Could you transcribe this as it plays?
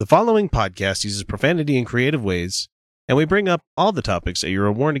The following podcast uses profanity in creative ways, and we bring up all the topics that you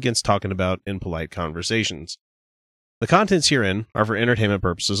are warned against talking about in polite conversations. The contents herein are for entertainment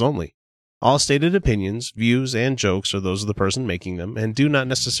purposes only. All stated opinions, views, and jokes are those of the person making them and do not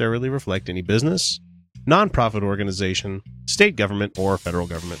necessarily reflect any business, non-profit organization, state government, or federal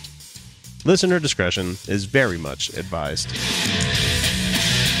government. Listener discretion is very much advised.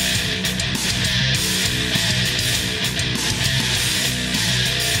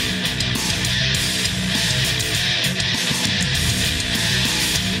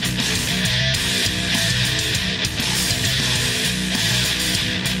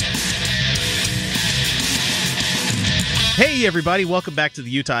 Hey everybody, welcome back to the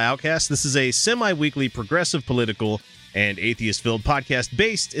Utah Outcasts. This is a semi-weekly progressive political and atheist-filled podcast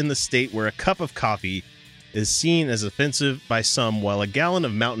based in the state where a cup of coffee is seen as offensive by some while a gallon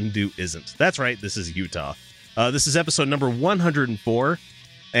of Mountain Dew isn't. That's right, this is Utah. This is episode number 104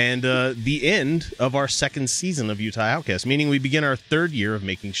 and the end of our second season of Utah Outcasts, meaning we begin our third year of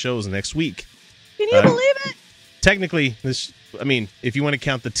making shows next week. Can you believe it? Technically, if you want to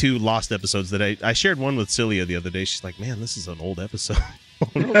count the two lost episodes that I shared one with Celia the other day, she's like, man, this is an old episode.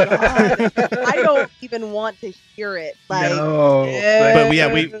 Oh, God. I don't even want to hear it. No. But yeah,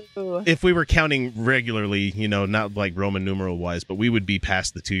 if we were counting regularly, not like Roman numeral wise, but we would be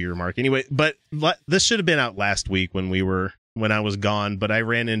past the 2-year mark anyway. But this should have been out last week when I was gone, but I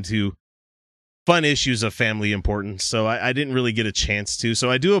ran into fun issues of family importance, so I didn't really get a chance to.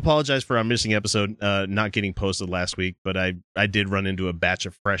 So I do apologize for our missing episode not getting posted last week, but I did run into a batch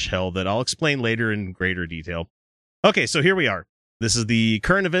of fresh hell that I'll explain later in greater detail. Okay, so here we are. This is the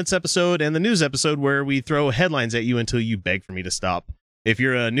current events episode and the news episode where we throw headlines at you until you beg for me to stop. If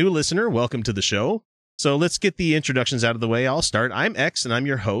you're a new listener, welcome to the show. So let's get the introductions out of the way. I'll start. I'm X, and I'm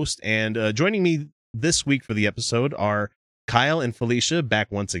your host, and joining me this week for the episode are Kyle and Felicia,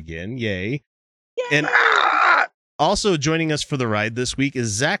 back once again. Yay. And also joining us for the ride this week is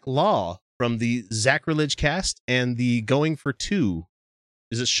Zach Law from the Sacrilege Cast and the Going for Two.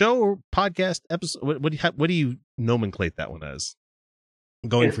 Is it show or podcast episode? What do you nomenclate that one as?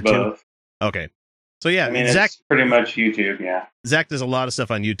 Going it's for both. Two? Okay. So yeah, I mean, Zach, it's pretty much YouTube, yeah. Zach does a lot of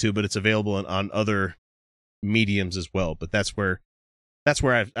stuff on YouTube, but it's available on other mediums as well. But that's where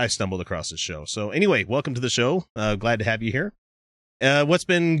I stumbled across this show. So anyway, welcome to the show. Glad to have you here. What's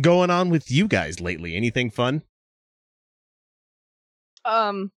been going on with you guys lately? Anything fun?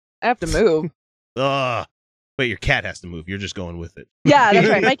 I have to move. Wait, your cat has to move. You're just going with it. Yeah, that's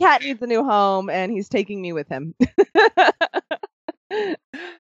right. My cat needs a new home, and he's taking me with him.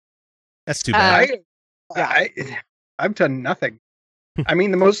 That's too bad. I've done nothing. I mean,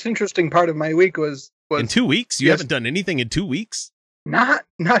 the most interesting part of my week was in 2 weeks. You haven't done anything in 2 weeks. Not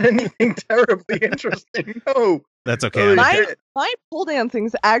anything terribly interesting. No, that's okay. My pole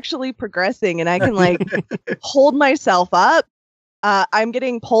dancing's actually progressing, and I can hold myself up. I'm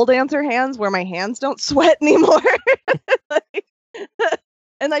getting pole dancer hands where my hands don't sweat anymore.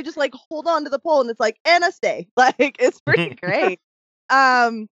 And I just hold on to the pole, and it's and a stay. It's pretty great.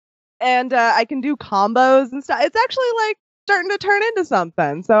 And I can do combos and stuff. It's actually starting to turn into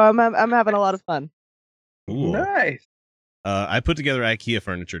something. So I'm having a lot of fun. Ooh. Nice. I put together IKEA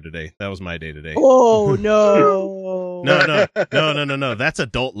furniture today. That was my day today. Oh no. No. That's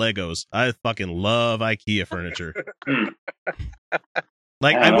adult Legos. I fucking love IKEA furniture.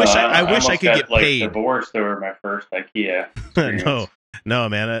 I wish I could get paid. Divorced over my first IKEA. No,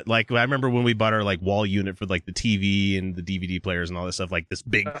 man. I remember when we bought our wall unit for the TV and the DVD players and all this stuff, this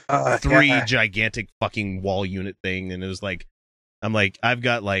big gigantic fucking wall unit thing, and it was I've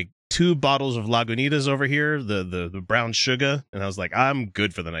got 2 bottles of Lagunitas over here, the brown sugar, and I was I'm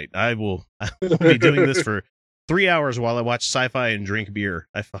good for the night. I will be doing this for 3 hours while I watch sci-fi and drink beer.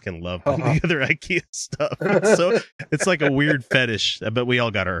 I fucking love putting together IKEA stuff. So it's like a weird fetish, but we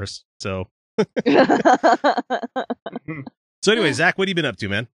all got ours. So so anyway, Zach, what have you been up to,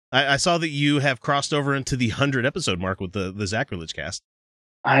 man? I saw that you have crossed over into the 100 episode mark with the Sacrilege Cast.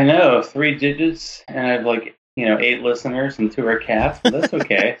 I know, 3 digits, and I have 8 listeners and 2 are cats, but that's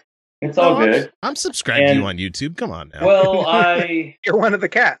okay. It's all good. I'm subscribed to you on YouTube. Come on now. Well, You're one of the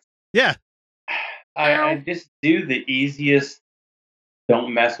cats. Yeah. I just do the easiest.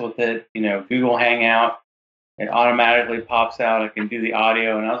 Don't mess with it. Google Hangout. It automatically pops out. I can do the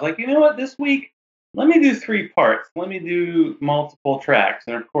audio. And I was like, you know what? This week, let me do 3 parts. Let me do multiple tracks.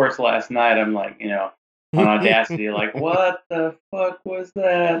 And of course, last night, I'm on Audacity, what the fuck was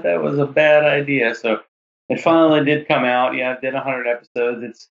that? That was a bad idea. So it finally did come out. Yeah, I did 100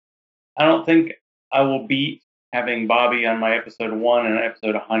 episodes. I don't think I will beat having Bobby on my episode 1 and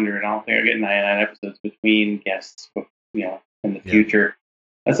episode 100. I don't think I'll get 99 episodes between guests, in the future.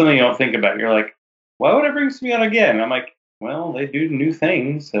 That's something you don't think about. You're like, why would I bring somebody on again? I'm like, well, they do new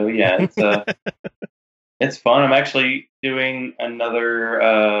things, so yeah, it's it's fun. I'm actually doing another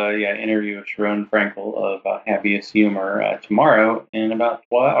interview with Sharon Frankel of Happiest Humor tomorrow in about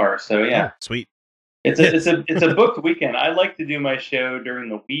 12 hours. So yeah, sweet. It's a booked weekend. I like to do my show during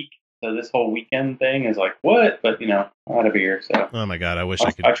the week, so this whole weekend thing is like what? But I had a beer, so oh my god, I wish I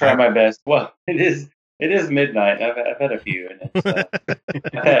could. I try my best. Well, it is midnight. I've had a few, and it's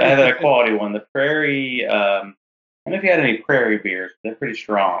I've had a quality one. The Prairie. I don't know if you had any Prairie beers. They're pretty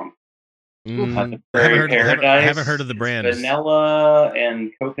strong. The Prairie Paradise. I haven't heard of the brand. Vanilla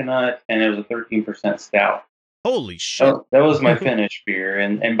and coconut, and it was a 13% stout. Holy shit! That was my finish beer.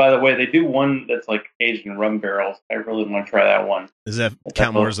 And by the way, they do one that's like aged in rum barrels. I really want to try that one. Does that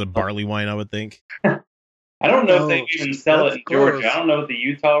count more as a barley wine? I would think. I don't know if they even sell it in Georgia. I don't know what the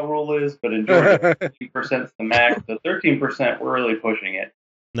Utah rule is, but in Georgia, 13% is the max. So 13%, we're really pushing it.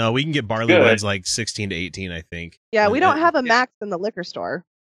 No, we can get barley wines like 16 to 18, I think. Yeah, we don't have a max in the liquor store.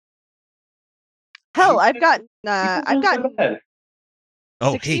 Hell, I've gotten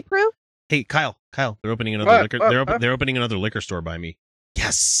 60 proof. Hey, Kyle, they're opening another liquor. They're opening another liquor store by me.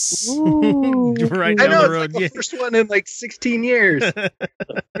 Yes, right down the road. It's like the first one in like 16 years.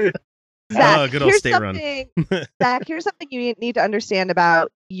 Zach, good old state run. Zach, here's something you need to understand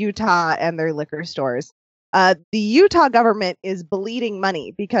about Utah and their liquor stores. The Utah government is bleeding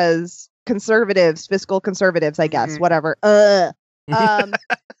money because fiscal conservatives, I guess, whatever. The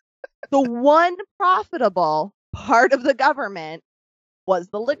one profitable part of the government was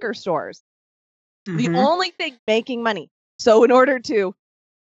the liquor stores. The only thing making money. So in order to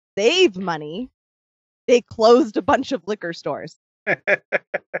save money, they closed a bunch of liquor stores.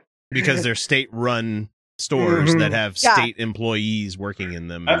 Because they're state-run stores that have state employees working in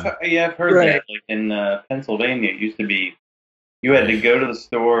them. I've heard that. Like in Pennsylvania, it used to be you had to go to the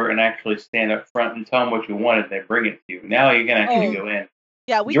store and actually stand up front and tell them what you wanted. They bring it to you. Now you can actually go in.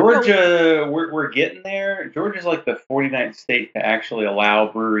 Yeah, Georgia, we're getting there. Georgia's like the 49th state to actually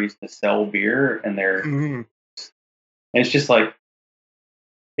allow breweries to sell beer, and and it's just like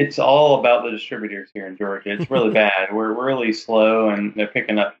it's all about the distributors here in Georgia. It's really bad. We're really slow, and they're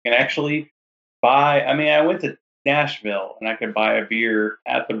picking up. You can actually buy. I mean, I went to Nashville, and I could buy a beer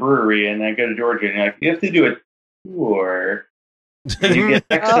at the brewery, and I go to Georgia, and you have to do a tour. And you get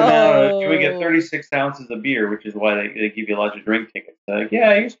X amount. We get 36 ounces of beer, which is why they give you lots of drink tickets. Like,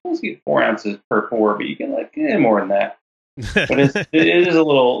 yeah, you're supposed to get 4 ounces per pour, but you get like more than that. But it is a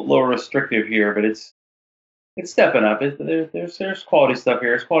little restrictive here, but it's stepping up. There's quality stuff here.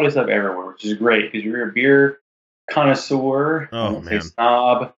 There's quality stuff everywhere, which is great because you're a beer connoisseur. Oh man,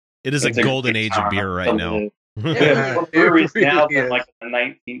 snob. It is a golden age of beer right now. Breweries now from like the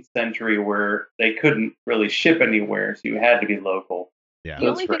 19th century where they couldn't really ship anywhere, so you had to be local. Yeah. The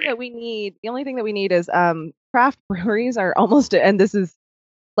only thing that we need is craft breweries are almost, and this is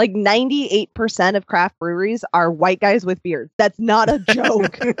like 98% of craft breweries are white guys with beards. That's not a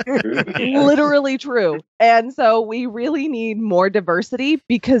joke. Literally true. And so we really need more diversity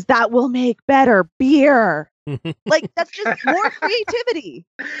because that will make better beer. Like that's just more creativity.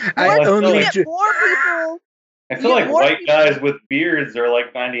 More people. I feel like white guys with beards are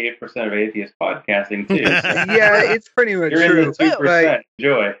like 98% of atheist podcasting too. So. Yeah, it's pretty much You're true. in the 2%.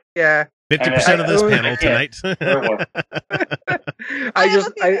 Enjoy. Yeah. 50% of this panel tonight.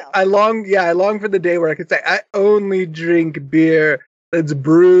 I long for the day where I can say I only drink beer that's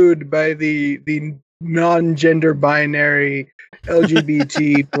brewed by the non-gender binary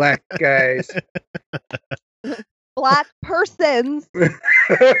LGBT black guys. Black persons. You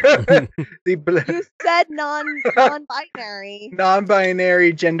said non-binary.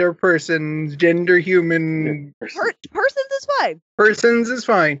 Non-binary gender persons, gender human. Persons is fine. Persons is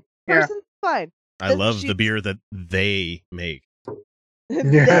fine. Yeah. Persons is fine. I love the beer that they make.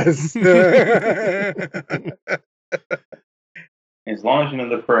 Yes. As long as you know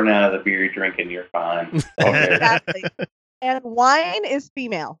the pronoun of the beer you're drinking, you're fine. Okay. Exactly. And wine is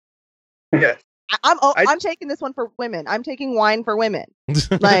female. Yes. I'm taking this one for women. I'm taking wine for women.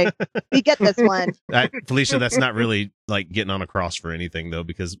 Like, we get this one. Felicia, that's not really like getting on a cross for anything though,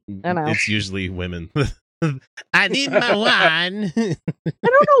 because it's usually women. I need my wine. I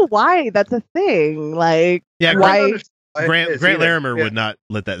don't know why that's a thing. Like, yeah, why? Grant Larimer would not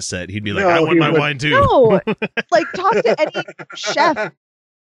let that set. He'd be like, I want my wine too. No, like talk to any chef,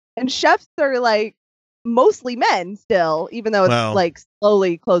 and chefs are like mostly men still, even though it's like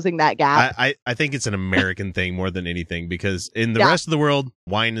slowly closing that gap. I think it's an American thing more than anything, because in the rest of the world,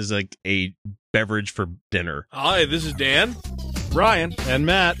 wine is like a beverage for dinner. Hi, this is Dan, Brian, and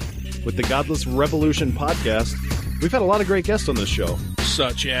Matt with the Godless Revolution podcast. We've had a lot of great guests on this show.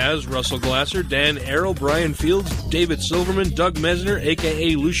 such as Russell Glasser, Dan Arrow, Brian Fields, David Silverman, Doug Mesner,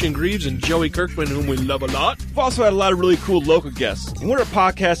 a.k.a. Lucian Greaves, and Joey Kirkman, whom we love a lot. We've also had a lot of really cool local guests, and we're a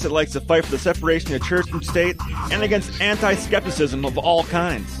podcast that likes to fight for the separation of church and state and against anti-skepticism of all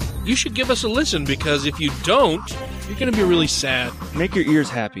kinds. You should give us a listen, because if you don't, you're going to be really sad. Make your ears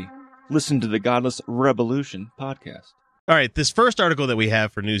happy. Listen to the Godless Revolution podcast. All right, this first article that we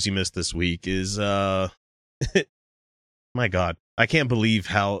have for News You Missed this week is my God, I can't believe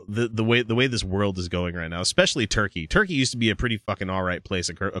how the way this world is going right now, especially Turkey. Turkey used to be a pretty fucking all right place,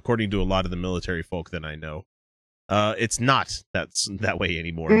 according to a lot of the military folk that I know. It's not that way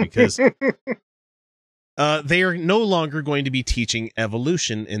anymore, because they are no longer going to be teaching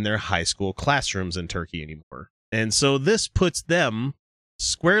evolution in their high school classrooms in Turkey anymore. And so this puts them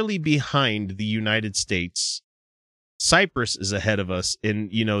squarely behind the United States. Cyprus is ahead of us in,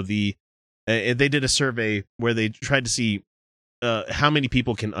 they did a survey where they tried to see how many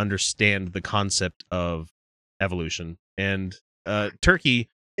people can understand the concept of evolution. And Turkey...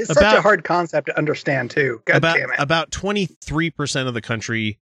 It's such a hard concept to understand, too. God damn it. About 23% of the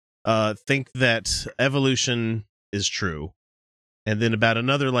country think that evolution is true. And then about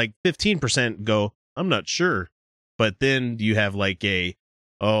another, 15% go, I'm not sure. But then you have 50%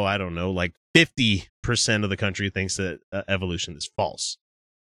 of the country thinks that evolution is false.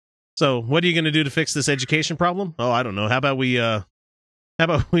 So what are you going to do to fix this education problem? Oh, I don't know. How about we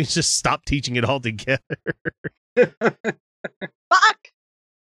just stop teaching it altogether? Fuck.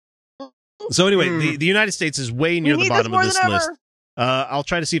 So anyway, the United States is way near the bottom of this list. I'll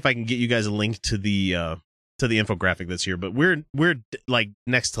try to see if I can get you guys a link to the infographic that's here, but we're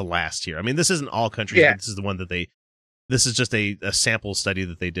next to last here. I mean, this isn't all countries, but this is the one that this is just a sample study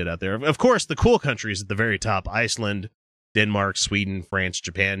that they did out there. Of course, the cool countries at the very top: Iceland, Denmark, Sweden, France,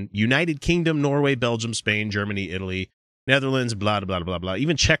 Japan, United Kingdom, Norway, Belgium, Spain, Germany, Italy, Netherlands, blah, blah, blah, blah, blah.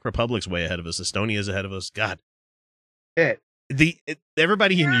 Even Czech Republic's way ahead of us. Estonia's ahead of us. God.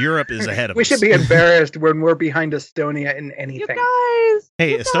 Everybody in Europe is ahead of us. We should be embarrassed when we're behind Estonia in anything. You guys.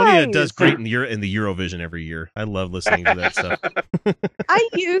 Hey, Estonia does great in the Eurovision every year. I love listening to that stuff. I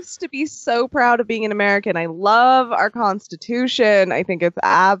used to be so proud of being an American. I love our Constitution. I think it's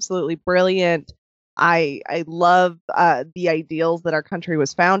absolutely brilliant. I love the ideals that our country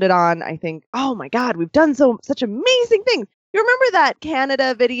was founded on. I think, oh my God, we've done such amazing things. You remember that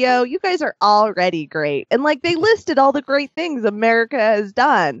Canada video? You guys are already great. And they listed all the great things America has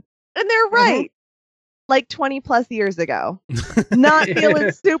done. And they're right. 20 plus years ago. Not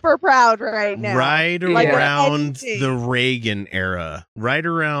feeling super proud right now. Right around the Reagan era. Right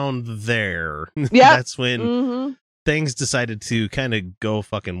around there. Yep. That's when things decided to kind of go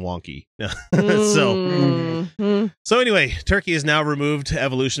fucking wonky. So anyway, Turkey has now removed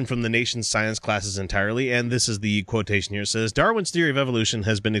evolution from the nation's science classes entirely, and this is the quotation here. It says, Darwin's theory of evolution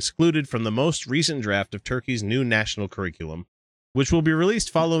has been excluded from the most recent draft of Turkey's new national curriculum, which will be released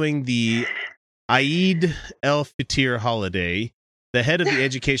following the Eid el-Fitr holiday. The head of the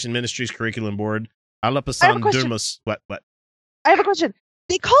Education Ministry's curriculum board, Alapasan Durmus... What? I have a question.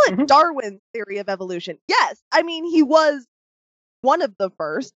 They call it Darwin's theory of evolution. Yes, I mean, he was one of the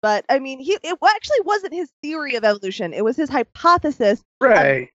first, but I mean, it actually wasn't his theory of evolution. It was his hypothesis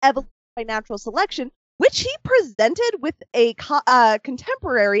of evolution by natural selection, which he presented with a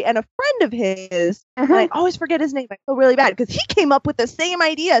contemporary and a friend of his. And I always forget his name. I feel really bad because he came up with the same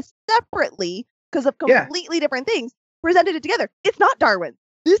idea separately because of completely different things. Presented it together. It's not Darwin.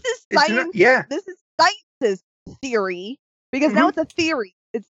 This is science. This is science's theory because now it's a theory.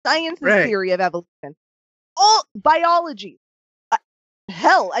 It's science's theory of evolution. All biology.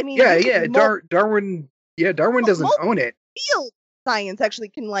 Hell, I mean, Darwin doesn't own it. Field science actually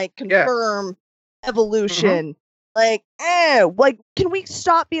can confirm evolution. Can we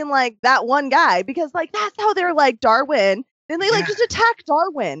stop being like that one guy? Because that's how they're like Darwin. Then they just attack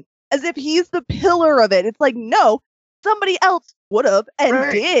Darwin as if he's the pillar of it. It's like, no, somebody else would have and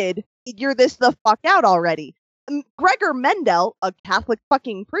did figure this the fuck out already. Gregor Mendel, a Catholic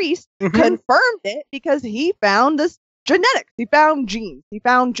fucking priest, confirmed it because he found this genetics. He found genes. He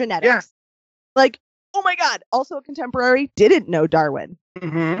found genetics. Yeah. Oh my God. Also a contemporary didn't know Darwin.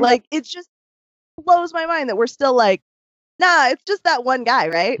 It just blows my mind that we're still nah, it's just that one guy,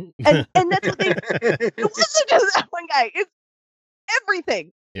 right? And that's what they... It wasn't just that one guy. It's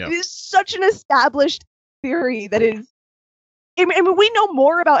everything. Yeah. It is such an established theory that is... I mean, we know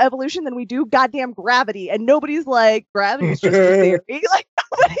more about evolution than we do goddamn gravity, and nobody's like, gravity's just a theory.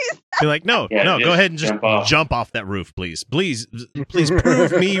 Nobody's... Be like, no, go ahead and just jump off that roof, please. Please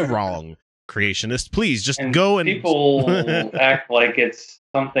prove me wrong, creationist. Please, just go and... People act like it's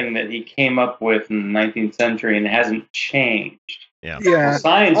something that he came up with in the 19th century and it hasn't changed. Yeah. Yeah.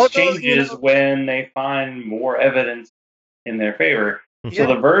 Science Although, changes when they find more evidence in their favor. So Yeah.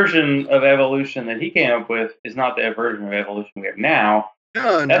 the version of evolution that he came up with is not the version of evolution we have now.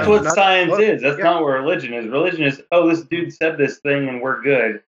 No, That's no, what not- science well, is. That's yeah. not what religion is. Religion is, oh, this dude said this thing and we're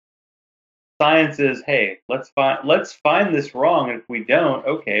good. Science is, hey, let's find this wrong, and if we don't,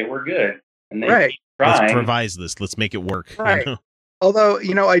 okay, we're good. And they Right. keep trying. Let's revise this. Let's make it work. you Right. know? Although,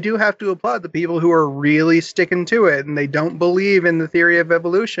 I do have to applaud the people who are really sticking to it and they don't believe in the theory of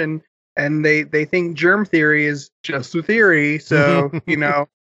evolution and they think germ theory is just a theory. So,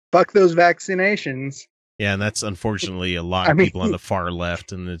 fuck those vaccinations. Yeah, and that's unfortunately a lot of people on the far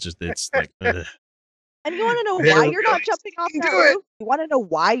left, and it's like, ugh. And you want to know They're why you're not really jumping off sticking that to it. roof? You want to know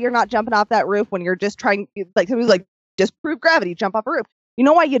why you're not jumping off that roof when you're just trying, like, somebody's like, just prove gravity, jump off a roof. You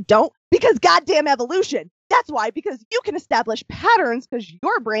know why you don't? Because goddamn evolution. That's why, because you can establish patterns because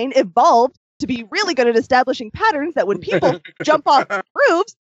your brain evolved to be really good at establishing patterns that when people jump off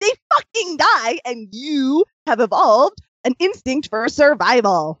roofs, they fucking die, and you have evolved an instinct for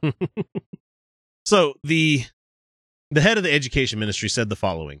survival. So the head of the education ministry said the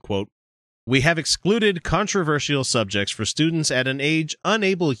following, quote, "We have excluded controversial subjects for students at an age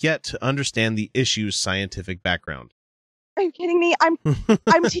unable yet to understand the issue's scientific background." Are you kidding me? I'm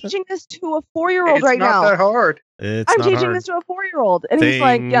teaching this to a 4-year-old It's right not now. that hard. It's I'm not teaching hard. this to a 4-year-old, and Things he's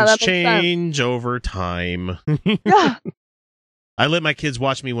like, "Yeah, that makes sense." change over time. Yeah. I let my kids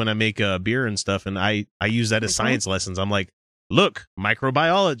watch me when I make beer and stuff, and I use that as science lessons. I'm like, look,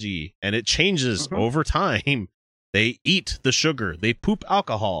 microbiology, and it changes over time. They eat the sugar. They poop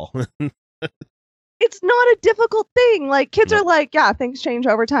alcohol. It's not a difficult thing. Like, kids are like, yeah, things change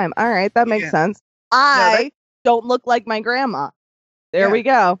over time. All right, that makes sense. I don't look like my grandma. There we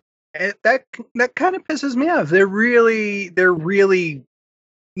go. And that kind of pisses me off. They're really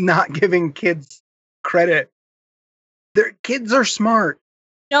not giving kids credit. Their kids are smart.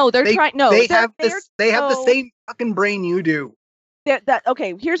 No, they're trying. No, they have the same fucking brain you do.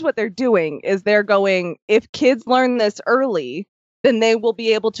 Okay, here's what they're doing: is they're going. If kids learn this early, then they will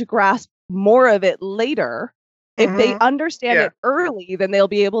be able to grasp more of it later. If they understand it early, then they'll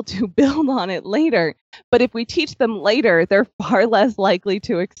be able to build on it later. But if we teach them later, they're far less likely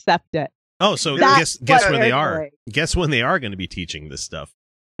to accept it. Oh, so That's guess what when they they're are. doing. Guess when they are going to be teaching this stuff.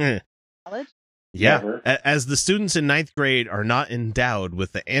 College? Yeah. Never. As the students in 9th grade are not endowed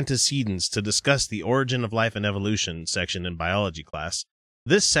with the antecedents to discuss the origin of life and evolution section in biology class,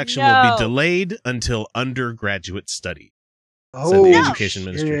 this section will be delayed until undergraduate study. Said the education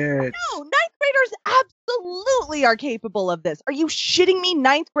ministry. No, 9th graders absolutely are capable of this. Are you shitting me?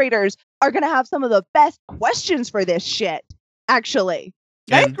 9th graders are going to have some of the best questions for this shit, actually.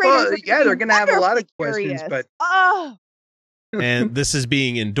 9th graders they're going to have a lot of questions, curious. but... Oh. And this is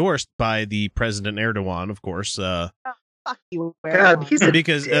being endorsed by the President Erdogan, of course. Fuck you, God, he's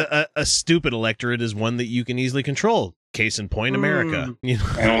because a stupid electorate is one that you can easily control. Case in point, America. You know?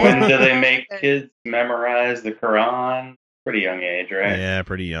 And when do they make kids memorize the Quran? Pretty young age, right? Yeah,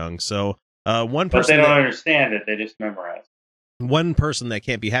 pretty young. So one But person they don't understand it; they just memorize. One person that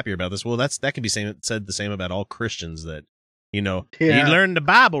can't be happier about this. Well, that can be said the same about all Christians. That he learned the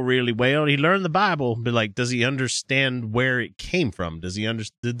Bible really well. He learned the Bible, but like, does he understand where it came from? Does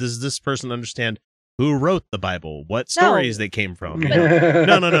this person understand who wrote the Bible? What stories they came from? No.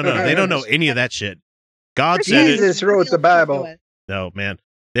 They don't know any of that shit. God said it. Jesus wrote the Bible. No, man.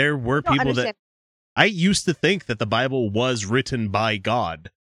 There were people that I used to think that the Bible was written by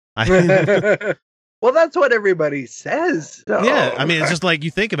God. Well, that's what everybody says. So. Yeah, I mean, it's just like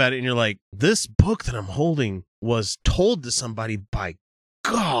you think about it and you're like, this book that I'm holding was told to somebody by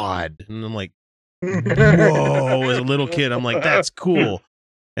God. And I'm like, whoa, as a little kid, I'm like, that's cool.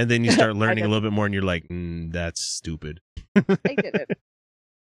 And then you start learning a little bit more and you're like, that's stupid. They did it.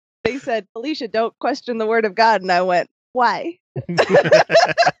 They said, Alicia, don't question the word of God. And I went, why?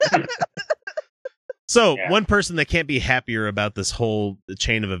 So one person that can't be happier about this whole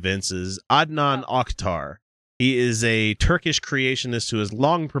chain of events is Adnan Oktar. He is a Turkish creationist who has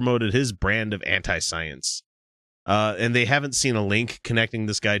long promoted his brand of anti-science. And they haven't seen a link connecting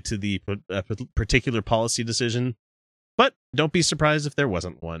this guy to the particular policy decision. But don't be surprised if there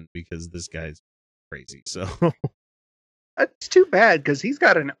wasn't one, because this guy's crazy. So that's too bad, because he's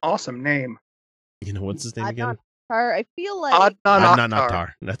got an awesome name. You know, what's his name again? I feel like Adnan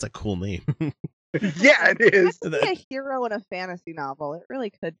Oktar. That's a cool name. Yeah, it is. That could be a hero in a fantasy novel. It really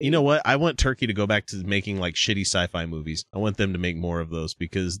could be. You know what? I want Turkey to go back to making like shitty sci-fi movies. I want them to make more of those,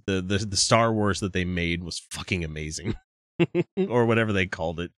 because the Star Wars that they made was fucking amazing. Or whatever they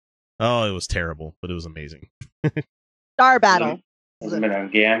called it. Oh, it was terrible, but it was amazing. Star Battle. Hasn't been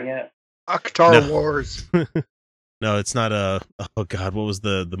on GAM yet. Oktar Wars. No, it's not a. Oh God, what was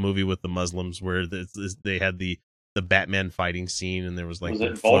the movie with the Muslims where they had the Batman fighting scene and there was like was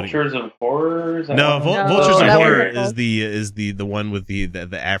it floating... Vultures of Horror? No, No, Vultures of that Horror was- is the one with the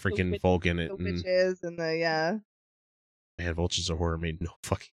African folk in it. The And, witches and the man, Vultures of Horror made no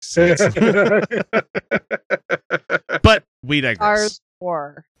fucking sense. But we digress. Ours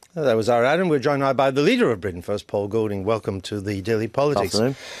war. That was our Adam. We're joined now by the leader of Britain First, Paul Golding. Welcome to the Daily Politics.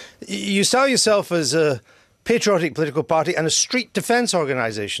 Afternoon. You sell yourself as a patriotic political party and a street defence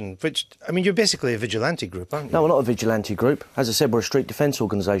organisation, which, I mean, you're basically a vigilante group, aren't you? No, we're not a vigilante group. As I said, we're a street defence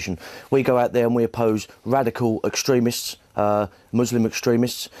organisation. We go out there and we oppose radical extremists, Muslim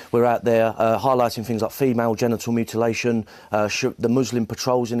extremists. We're out there highlighting things like female genital mutilation, the Muslim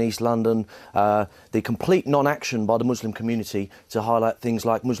patrols in East London, the complete non-action by the Muslim community to highlight things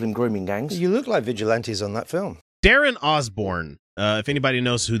like Muslim grooming gangs. You look like vigilantes on that film. Darren Osborne, if anybody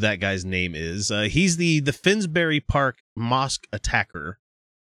knows who that guy's name is, he's the Finsbury Park mosque attacker,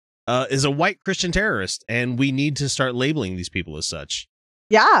 is a white Christian terrorist, and we need to start labeling these people as such.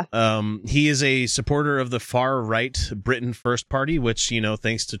 Yeah. He is a supporter of the far-right Britain First Party, which, you know,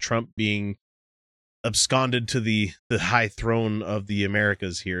 thanks to Trump being absconded to the high throne of the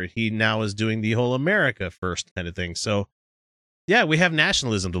Americas here, he now is doing the whole America First kind of thing. So, yeah, we have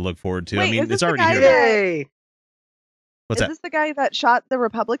nationalism to look forward to. Wait, I mean, is this it's the already guy here. that- Yay! What's Is that? this the guy that shot the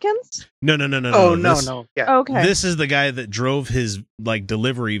Republicans? No. Oh no. Yeah. Okay. This is the guy that drove his like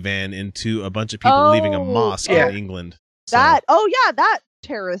delivery van into a bunch of people leaving a Oh, mosque yeah. in England. So, that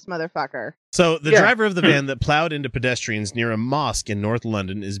terrorist motherfucker. so the Yeah. driver of the van that plowed into pedestrians near a mosque in North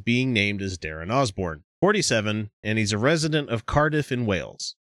London is being named as Darren Osborne, 47, and he's a resident of Cardiff in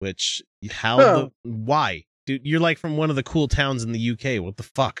Wales. Which why, dude? You're like from one of the cool towns in the UK. What the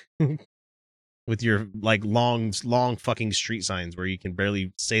fuck? With your like long fucking street signs where you can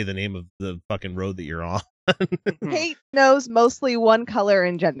barely say the name of the fucking road that you're on. Kate knows mostly one color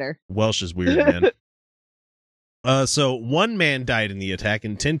and gender. Welsh is weird, man. So one man died in the attack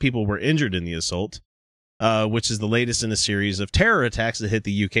and 10 people were injured in the assault, which is the latest in a series of terror attacks that hit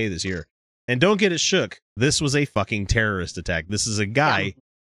the UK this year. And don't get it shook. This was a fucking terrorist attack. This is a guy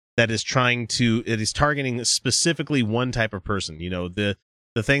that is targeting specifically one type of person. You know, the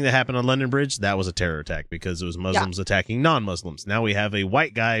thing that happened on London Bridge, that was a terror attack because it was Muslims attacking non-Muslims. Now we have a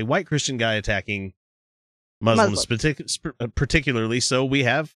white Christian guy attacking Muslims. Particularly. So we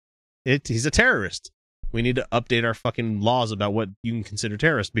have he's a terrorist. We need to update our fucking laws about what you can consider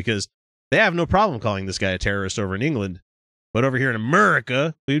terrorist because they have no problem calling this guy a terrorist over in England. But over here in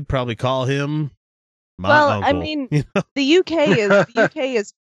America, we'd probably call him my uncle. I mean, the UK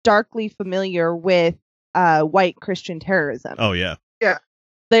is darkly familiar with white Christian terrorism. Oh, yeah.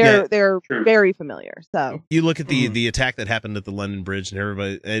 They're True. very familiar. So You look at the attack that happened at the London Bridge,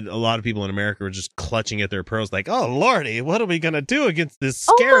 and a lot of people in America were just clutching at their pearls, like, "Oh lordy, what are we gonna do against this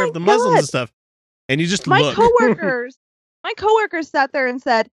scare my of the Muslims God. and stuff?" And you just my look. coworkers sat there and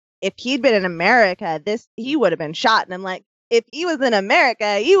said, if he'd been in America, he would have been shot. And I'm like, if he was in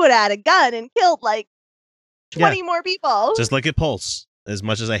America, he would have had a gun and killed like 20 more people. Just like at Pulse. As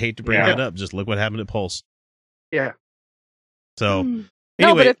much as I hate to bring that up, just look what happened at Pulse. Yeah. So No,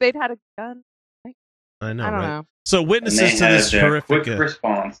 anyway, but if they'd had a gun, I know, I don't right? know. So And witnesses they to had this a horrific quick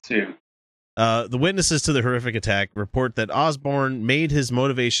response too. the witnesses to the horrific attack report that Osborne made his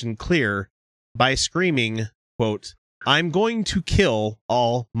motivation clear by screaming, quote, "I'm going to kill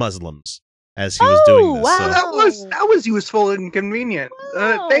all Muslims," as he was doing this. wow. So. That was useful and convenient.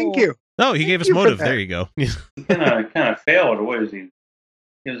 Thank you. No, he gave us you for motive. that. There you go. He kind of failed. What is he?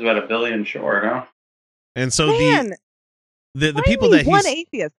 He was about $1 billion short, huh? And so Man, the find people me that one he's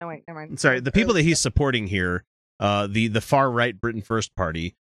atheist. No, wait, never mind. sorry, the people that he's supporting here, the far right Britain First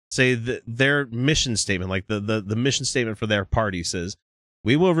Party, say that their mission statement, like the mission statement for their party says,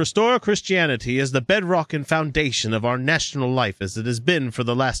 "We will restore Christianity as the bedrock and foundation of our national life as it has been for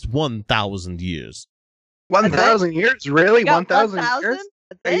the last 1,000 years." 1,000 years? Really? You got 1,000 1,000? years?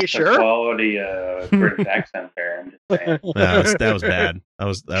 That's Are you it? sure? Quality British accent there. I'm just saying. That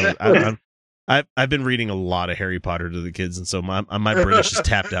was bad. I've been reading a lot of Harry Potter to the kids, and so my British is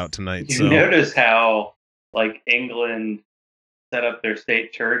tapped out tonight. You So notice how like England set up their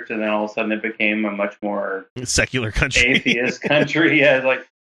state church, and then all of a sudden it became a much more secular country. atheist country. Yeah, it's like,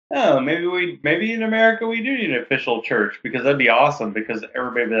 oh, maybe in America we do need an official church because that'd be awesome. Because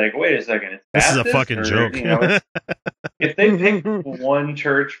everybody would be like, wait a second, it's This is a Baptist, fucking or, joke. You know, if they picked one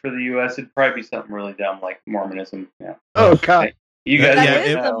church for the U.S., it'd probably be something really dumb like Mormonism. Yeah. Oh, God. You guys Yeah,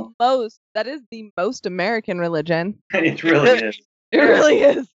 That don't is know. that is the most American religion. It really is. It really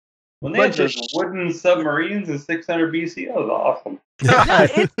is. When they had those wooden submarines in 600 BC, that was awesome. No,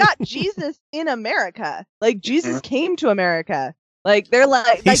 it's got Jesus in America. Like, Jesus came to America. Like, they're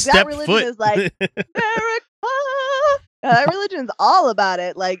like that religion is like, America. That religion's all about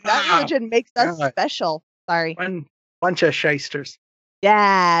it. Like, that religion makes us special. Sorry. One bunch of shysters.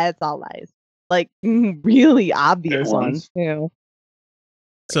 Yeah, it's all lies. Like, really obvious ones, too.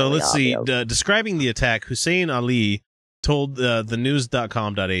 So let's see. Describing the attack, Hussein Ali told the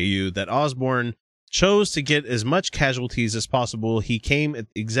news.com.au that Osborne chose to get as much casualties as possible. He came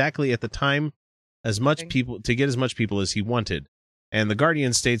exactly at the time to get as much people as he wanted. And the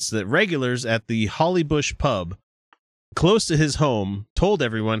Guardian states that regulars at the Hollybush pub close to his home told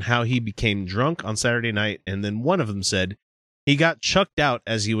everyone how he became drunk on Saturday night, and then one of them said he got chucked out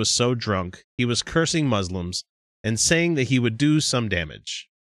as he was so drunk. He was cursing Muslims and saying that he would do some damage.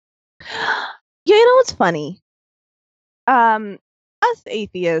 Yeah, you know what's funny? Us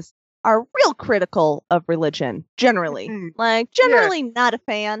atheists are real critical of religion, generally. Not a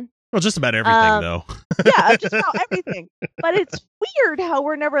fan. Well, just about everything, though. Yeah, just about everything. But it's weird how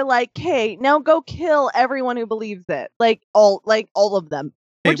we're never like, hey, now go kill everyone who believes it. Like all of them.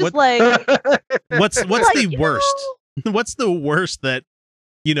 We're just like, what's like, the worst? What's the worst that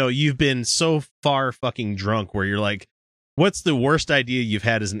you've been so far fucking drunk where you're like, what's the worst idea you've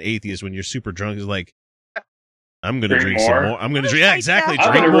had as an atheist when you're super drunk? Is like, I'm gonna drink some more. I'm gonna drink. Yeah, exactly.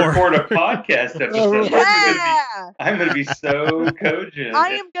 I'm drink gonna more. record a podcast episode. Yeah. I'm gonna be so cogent. I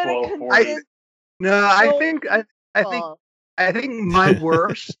am gonna convince. I think my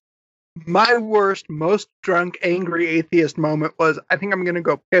worst, most drunk, angry atheist moment was, I think I'm gonna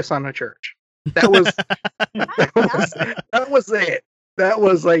go piss on a church. That was that was it. That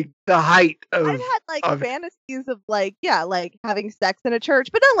was like the height of. I've had fantasies of like having sex in a church,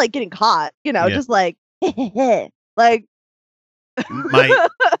 but not like getting caught. Just like like.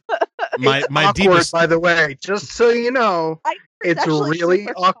 my awkward, deepest. By the way, just so you know, it's really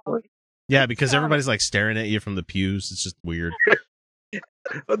awkward. Yeah, because everybody's like staring at you from the pews. It's just weird.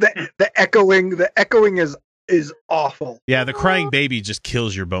 the echoing is awful. Yeah, the crying baby just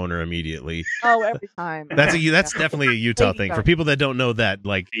kills your boner immediately. Oh, every time. That's definitely a Utah thing. For people that don't know that,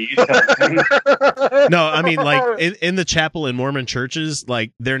 like, no, I mean, like in the chapel in Mormon churches,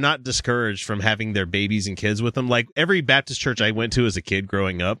 like they're not discouraged from having their babies and kids with them. Like every Baptist church I went to as a kid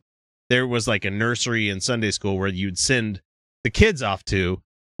growing up, there was like a nursery and Sunday school where you'd send the kids off to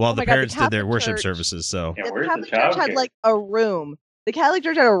while the parents did their worship services. So the Catholic Church had like a room. The Catholic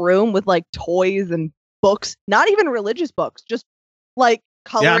Church had a room with like toys and books, not even religious books, just like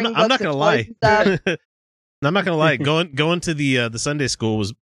coloring books. I'm not gonna lie. I'm not gonna lie. Going to the Sunday school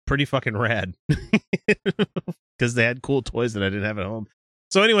was pretty fucking rad because they had cool toys that I didn't have at home.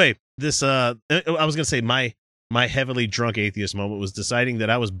 So anyway, this I was gonna say my heavily drunk atheist moment was deciding that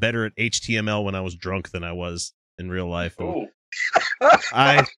I was better at HTML when I was drunk than I was in real life.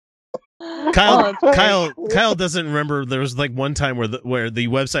 Kyle doesn't remember. There was like one time where the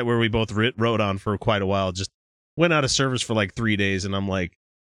website where we both wrote on for quite a while just went out of service for like 3 days, and I'm like,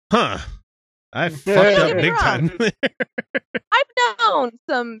 I fucked up big time. I've known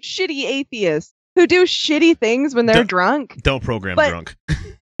some shitty atheists who do shitty things when they're drunk. Don't program drunk.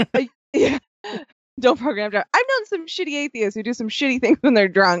 Yeah, don't program drunk. I've known some shitty atheists who do some shitty things when they're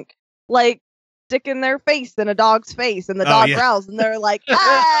drunk, like sticking their face in a dog's face, and the dog growls, and they're like,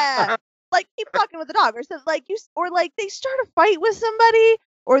 ah. Like, keep fucking with the dog, or something like they start a fight with somebody,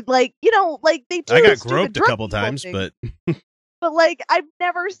 or like they do. I got groped a couple times, but like I've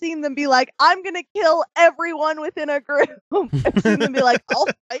never seen them be like, I'm gonna kill everyone within a group. I've seen them be like, I'll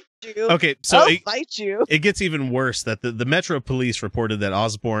fight you. Okay, so fight you. It gets even worse that the Metro Police reported that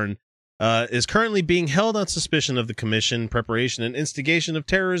Osborne is currently being held on suspicion of the commission, preparation, and instigation of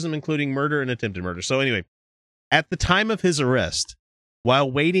terrorism, including murder and attempted murder. So anyway, at the time of his arrest,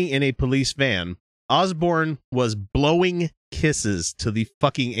 while waiting in a police van, Osborne was blowing kisses to the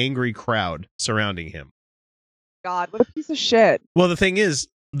fucking angry crowd surrounding him. God, what a piece of shit. Well, the thing is,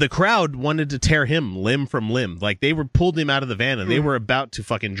 the crowd wanted to tear him limb from limb. Like, they pulled him out of the van, and they were about to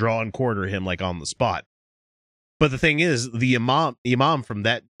fucking draw and quarter him, like, on the spot. But the thing is, the imam from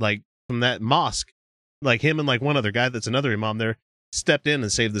that mosque, like him and like one other guy that's another imam there, stepped in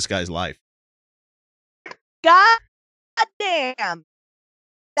and saved this guy's life. God damn.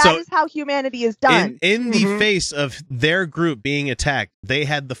 That is how humanity is done. In the face of their group being attacked, they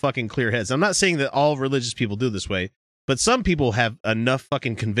had the fucking clear heads. I'm not saying that all religious people do this way, but some people have enough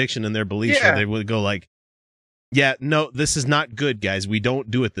fucking conviction in their beliefs where they would go like, yeah, no, this is not good, guys. We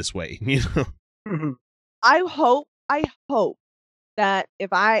don't do it this way. You know? I hope that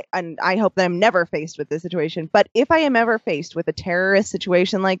and I hope that I'm never faced with this situation, but if I am ever faced with a terrorist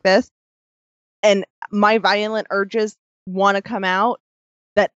situation like this, and my violent urges want to come out,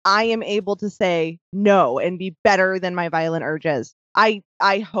 that I am able to say no and be better than my violent urges. I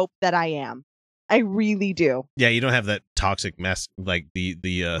hope that I am. I really do. Yeah, you don't have that toxic not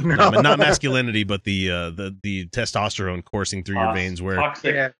masculinity, but the testosterone coursing through your veins. Where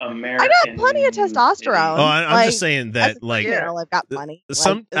toxic American. I got plenty of testosterone. Oh, I'm just saying that, like, I've got plenty.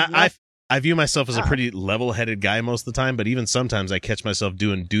 I view myself as a pretty level-headed guy most of the time, but even sometimes I catch myself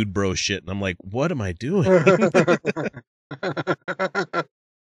doing dude bro shit, and I'm like, what am I doing?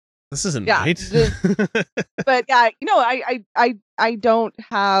 This isn't right. But yeah, I don't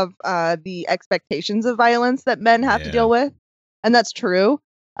have the expectations of violence that men have to deal with, and that's true.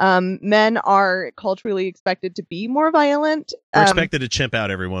 Men are culturally expected to be more violent. We're expected to chimp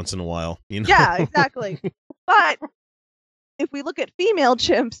out every once in a while, you know? Yeah, exactly. But if we look at female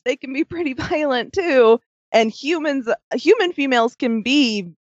chimps, they can be pretty violent too, and human females can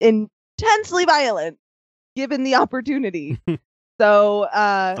be intensely violent given the opportunity. So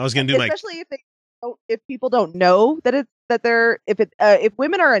I was going to do especially if people don't know that if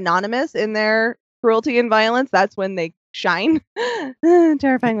women are anonymous in their cruelty and violence, that's when they shine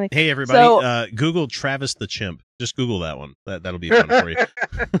terrifyingly. Hey everybody, Google Travis the Chimp. Just Google that one. That'll be fun for you.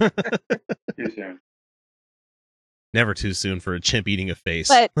 Too soon. Never too soon for a chimp eating a face.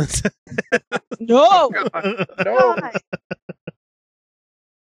 But no.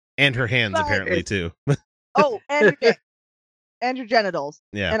 And her hands apparently too. Oh, and your dick. And your genitals.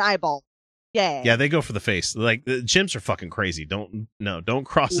 Yeah. And eyeball. Yeah. Yeah, they go for the face. Like, the chimps are fucking crazy. Don't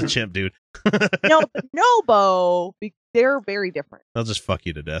cross the chimp, dude. No, but Bo, they're very different. They'll just fuck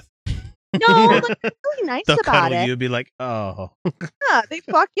you to death. No, like, they're really nice They'll about cuddle it. you and be like, oh. Yeah, they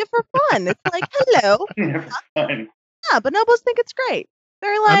fuck you for fun. It's like, hello. Yeah, bonobos think it's great.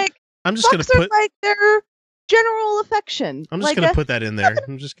 They're like, I'm just gonna put like their general affection. I'm just gonna put that in there.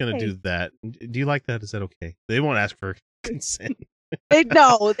 I'm just gonna do that. Do you like that? Is that okay? They won't ask for consent. They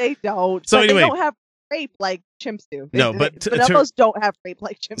don't. So but anyway, they don't have rape like chimps do. No, but bonobos don't have rape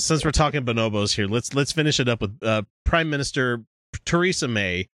like chimps. Since we're talking bonobos here, let's finish it up with Prime Minister Theresa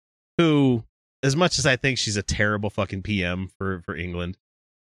May, who, as much as I think she's a terrible fucking PM for England,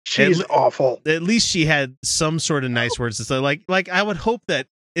 she's awful. At least she had some sort of nice words to say. Like I would hope that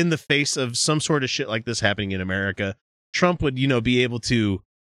in the face of some sort of shit like this happening in America, Trump would, be able to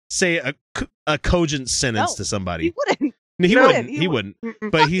say a cogent sentence to somebody. He wouldn't. He wouldn't.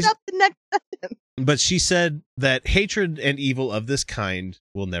 But he's up the next sentence. But she said that hatred and evil of this kind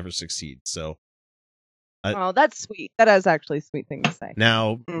will never succeed. So oh, that's sweet. That is actually a sweet thing to say.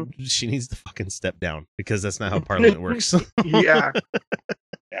 Now she needs to fucking step down, because that's not how Parliament works. Yeah.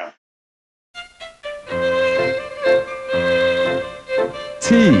 Yeah.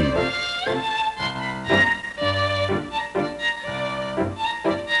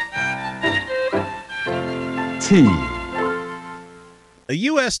 A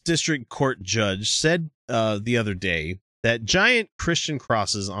U.S. District Court judge said the other day that giant Christian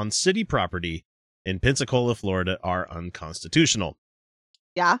crosses on city property in Pensacola, Florida are unconstitutional.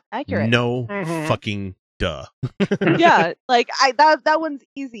 Yeah, accurate. No fucking duh. Yeah, like that one's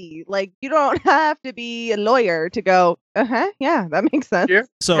easy. Like, you don't have to be a lawyer to go, yeah, that makes sense. Yeah.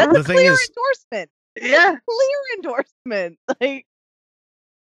 So that's the a thing clear is, endorsement. Yeah. Clear endorsement. Like,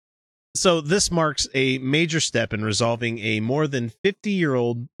 so this marks a major step in resolving a more than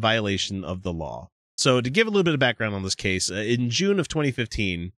 50-year-old violation of the law. So to give a little bit of background on this case, in June of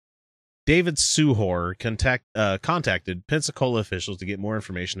 2015, David Suhor contacted Pensacola officials to get more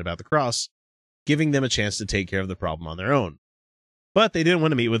information about the cross, giving them a chance to take care of the problem on their own. But they didn't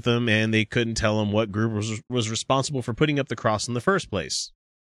want to meet with them, and they couldn't tell him what group was responsible for putting up the cross in the first place.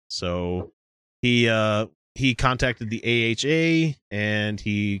 So he contacted the AHA, and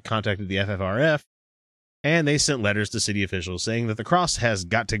he contacted the FFRF, and they sent letters to city officials saying that the cross has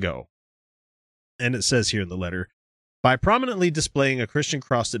got to go. And it says here in the letter, by prominently displaying a Christian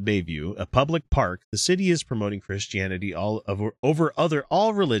cross at Bayview, a public park, the city is promoting Christianity over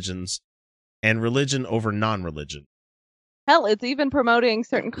all religions, and religion over non-religion. hell, it's even promoting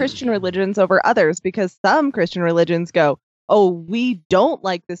certain Christian religions over others, because some Christian religions go, oh, we don't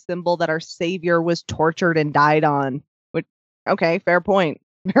like the symbol that our savior was tortured and died on. Which, okay, fair point.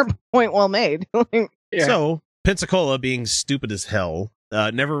 Fair point, well made. Yeah. So, Pensacola, being stupid as hell,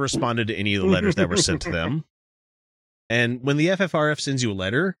 never responded to any of the letters that were sent to them. And when the FFRF sends you a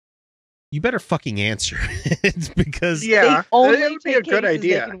letter, you better fucking answer it, because yeah, they only that would be a take good cases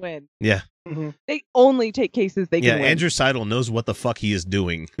idea. they can win. Yeah, They only take cases they can win. Andrew Seidel knows what the fuck he is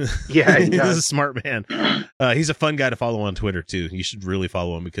doing. Yeah, he he's does. a smart man. He's a fun guy to follow on Twitter too. You should really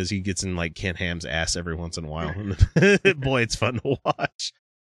follow him because he gets in like Ken Ham's ass every once in a while. Boy, it's fun to watch.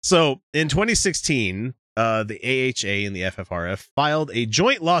 So in 2016, the AHA and the FFRF filed a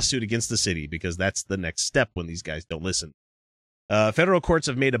joint lawsuit against the city because that's the next step when these guys don't listen. Federal courts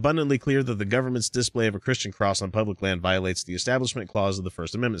have made abundantly clear that the government's display of a Christian cross on public land violates the Establishment Clause of the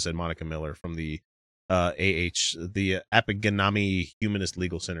First Amendment, said Monica Miller from the the Apiganami Humanist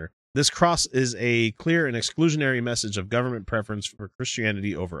Legal Center. This cross is a clear and exclusionary message of government preference for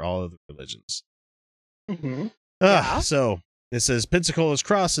Christianity over all other religions. So it says Pensacola's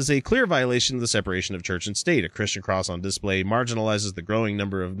cross is a clear violation of the separation of church and state. A Christian cross on display marginalizes the growing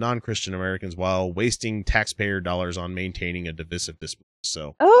number of non-Christian Americans while wasting taxpayer dollars on maintaining a divisive display.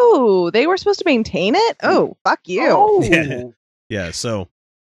 So, they were supposed to maintain it? Oh, fuck you. Oh. Yeah. So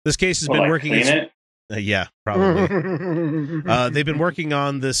this case has been working. Yeah, probably. They've been working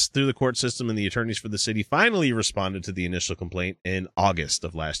on this through the court system, and the attorneys for the city finally responded to the initial complaint in August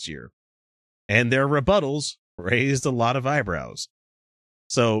of last year. And their rebuttals raised a lot of eyebrows.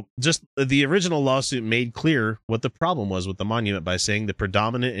 So just the original lawsuit made clear what the problem was with the monument by saying the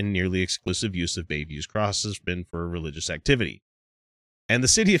predominant and nearly exclusive use of Bayview's cross has been for religious activity. And the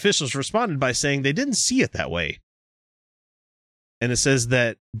city officials responded by saying they didn't see it that way. And it says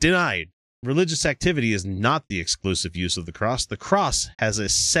that denied. Religious activity is not the exclusive use of the cross. The cross has a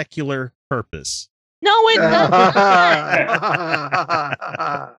secular purpose. No, it doesn't.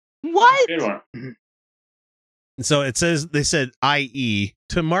 What? Good one. So it says, they said, i.e.,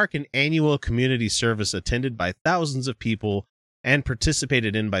 to mark an annual community service attended by thousands of people and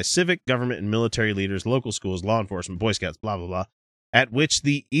participated in by civic, government, and military leaders, local schools, law enforcement, Boy Scouts, blah, blah, blah, at which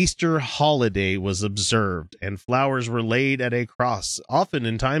the Easter holiday was observed and flowers were laid at a cross, often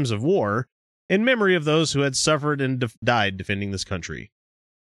in times of war, in memory of those who had suffered and died defending this country.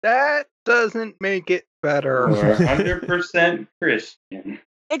 That doesn't make it better. We're 100% Christian.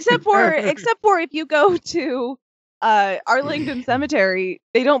 Except for if you go to Arlington Cemetery,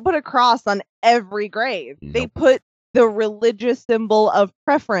 they don't put a cross on every grave. Nope. They put the religious symbol of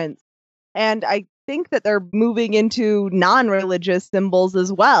preference. And I think that they're moving into non-religious symbols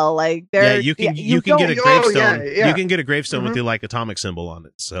as well. Like you can get a gravestone. You can get a gravestone with the like atomic symbol on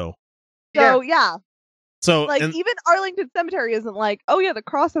it. So like even Arlington Cemetery isn't like, oh yeah, the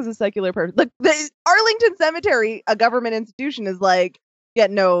cross has a secular purpose. Like the Arlington Cemetery, a government institution, is like, yeah,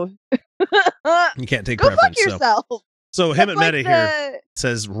 no, you can't take go preference. Fuck yourself. So him at like Meta here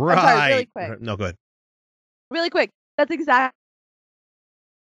says, right. Sorry, really quick. No, go ahead. Really quick. That's exactly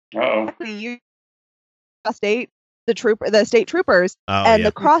Uh-oh. the state troopers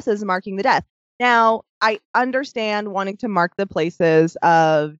the crosses marking the death. Now, I understand wanting to mark the places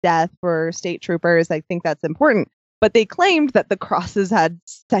of death for state troopers. I think that's important. But they claimed that the crosses had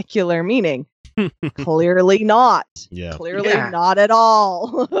secular meaning. Clearly not. Yeah. Clearly not at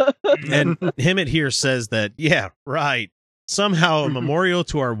all. And him at here says that, yeah, right. Somehow a memorial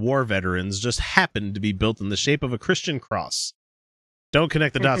to our war veterans just happened to be built in the shape of a Christian cross. Don't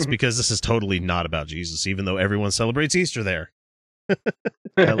connect the dots because this is totally not about Jesus, even though everyone celebrates Easter there.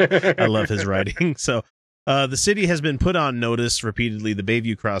 I love his writing. So the city has been put on notice repeatedly. The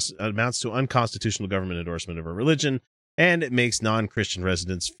Bayview Cross amounts to unconstitutional government endorsement of a religion, and it makes non-Christian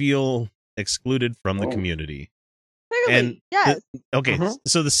residents feel excluded from the community. Clearly, and yes.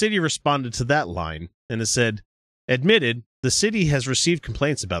 So the city responded to that line and it said, admitted, the city has received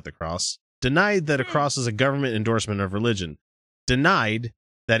complaints about the cross, denied that a cross is a government endorsement of religion, denied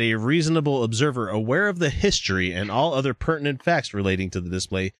that a reasonable observer aware of the history and all other pertinent facts relating to the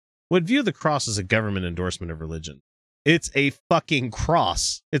display would view the cross as a government endorsement of religion. It's a fucking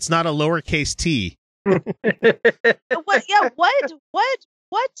cross. It's not a lowercase t. What? Yeah.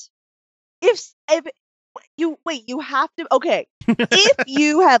 What? If you wait, you have to. Okay, if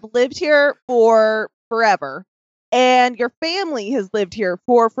you have lived here for forever and your family has lived here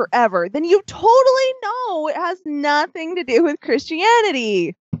for forever, then you totally know it has nothing to do with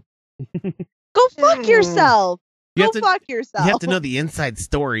Christianity. Go fuck yourself. Go fuck yourself. You have to know the inside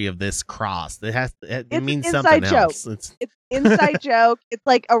story of this cross. It means an something inside else. Joke. It's inside joke. It's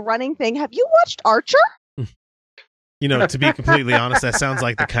like a running thing. Have you watched Archer? You know, to be completely honest, that sounds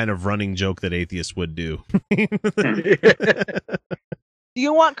like the kind of running joke that atheists would do. Do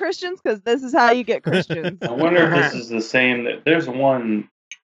you want Christians? Because this is how you get Christians. I wonder if this is the same. There's one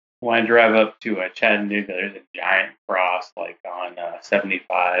when I drive up to Chattanooga. There's a giant cross like on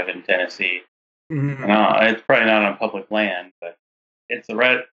 75 in Tennessee. Mm-hmm. It's probably not on public land, but it's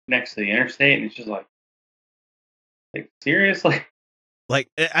right next to the interstate, and it's just like seriously. Like,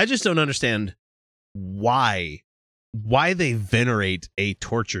 I just don't understand why they venerate a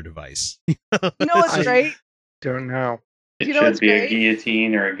torture device. You know what's great? Don't know. It You know should what's be great? a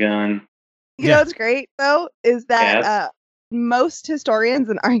guillotine or a gun. You know what's great, though, is that most historians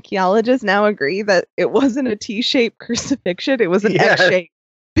and archaeologists now agree that it wasn't a T-shaped crucifixion, it was an X-shape.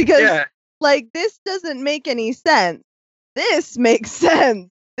 Because, like, this doesn't make any sense. This makes sense.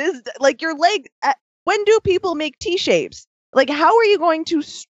 This, like, your leg, when do people make T-shapes? Like, how are you going to,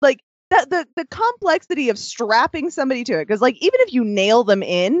 like, the complexity of strapping somebody to it? Because, like, even if you nail them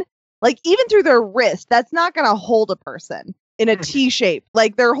in, like, even through their wrist, that's not going to hold a person in a T shape.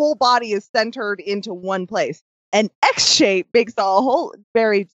 Like, their whole body is centered into one place. An X shape makes a whole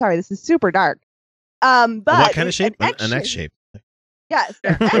sorry, this is super dark. But what kind of shape? An X shape. Yes. Do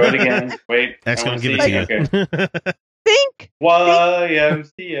it again. Wait. X gonna give it to you. Okay. Think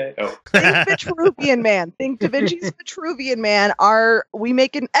YMCA. Oh. Think Vitruvian Man. Think Da Vinci's Vitruvian Man. We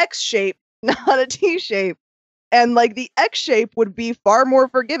make an X shape, not a T shape. And like the X shape would be far more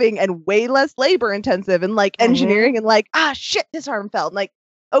forgiving and way less labor intensive and like engineering and like, shit, this arm fell. And like,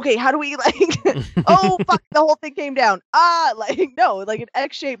 okay, how do we like, oh, fuck, the whole thing came down. Like, no, like an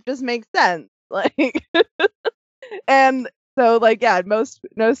X shape just makes sense. Like, and so like, yeah, most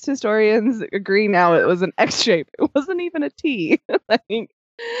historians agree now it was an X shape. It wasn't even a T. Like,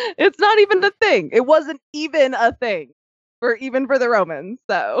 it's not even a thing. It wasn't even a thing. Even for the Romans,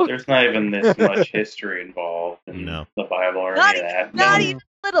 so there's not even this much history involved in the Bible or any of that. Not even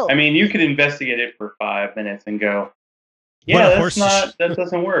little. I mean, you could investigate it for 5 minutes and go, "Yeah, that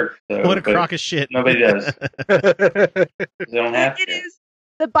doesn't work." So, what a crock of shit! Nobody does. They don't have to.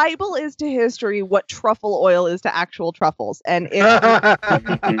 The Bible is to history what truffle oil is to actual truffles, and if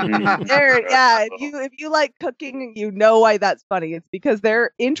if you like cooking, you know why that's funny. It's because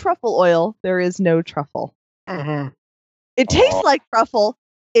in truffle oil there is no truffle. Mm-hmm. It tastes like truffle.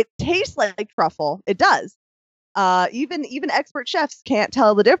 It tastes like truffle. It does. Even expert chefs can't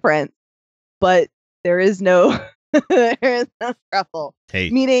tell the difference. But there is no truffle. Hey.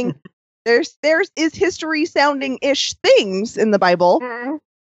 Meaning there is history sounding ish things in the Bible,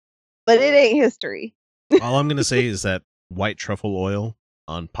 but it ain't history. All I'm gonna say is that white truffle oil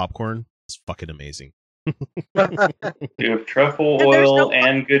on popcorn is fucking amazing. Dude, truffle oil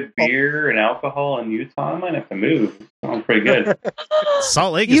and good beer and alcohol in Utah, I might have to move. Sounds pretty good.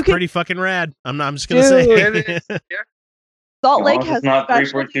 Salt Lake is pretty fucking rad. I'm just gonna say. Salt Lake has not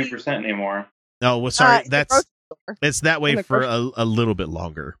 3.2% anymore. No, well, sorry, it's that way for a little bit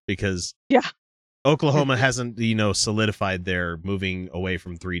longer because Oklahoma hasn't solidified their moving away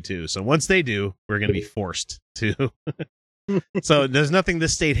from 3.2. So once they do, we're gonna be forced to. So there's nothing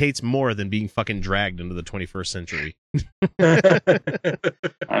this state hates more than being fucking dragged into the 21st century. I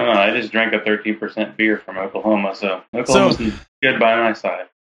don't know. I just drank a 13% beer from Oklahoma, so Oklahoma's good by my side.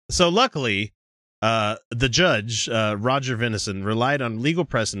 So luckily, the judge, Roger Venison, relied on legal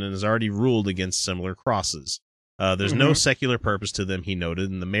precedent and has already ruled against similar crosses. There's no secular purpose to them, he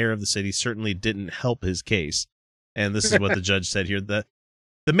noted, and the mayor of the city certainly didn't help his case. And this is what the judge said here.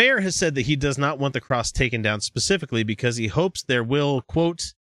 The mayor has said that he does not want the cross taken down specifically because he hopes there will,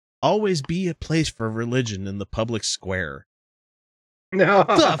 quote, always be a place for religion in the public square. No.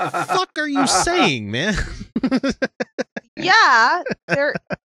 The fuck are you saying, man? Yeah,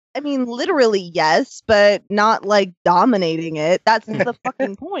 literally yes, but not like dominating it. That's the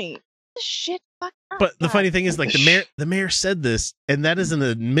fucking point. Shit. But the funny thing is, like, the mayor said this, and that is an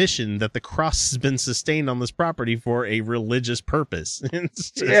admission that the cross has been sustained on this property for a religious purpose.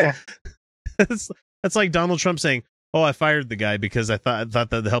 That's like Donald Trump saying, "Oh, I fired the guy because I thought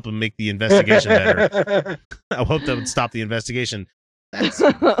that'd help him make the investigation better. I hope that would stop the investigation." That's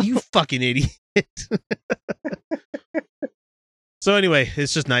you fucking idiot. So anyway,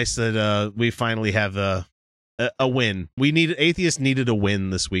 it's just nice that we finally have a win. Atheists needed a win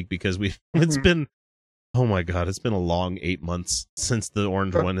this week because it's been, oh my god, it's been a long 8 months since the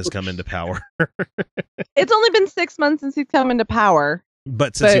orange one has come into power. It's only been 6 months since he's come into power.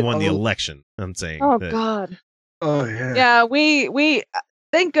 But since he won the election, I'm saying. Oh god. Oh yeah. Yeah, we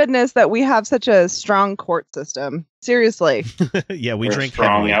thank goodness that we have such a strong court system. Seriously. Yeah, we drank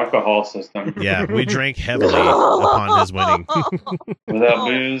strong heavily. Alcohol system. Yeah, we drank heavily upon his winning. Without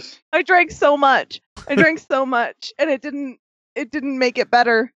booze. I drank so much, and it didn't make it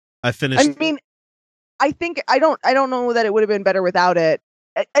better. I finished. I mean, I don't know that it would have been better without it.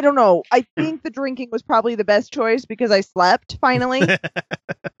 I don't know. I think the drinking was probably the best choice because I slept finally.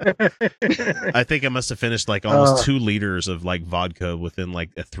 I think I must have finished like almost 2 liters of like vodka within like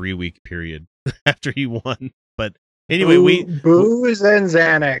a 3-week period after he won. But anyway, booze and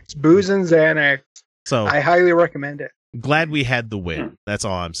Xanax. So I highly recommend it. glad we had the win. That's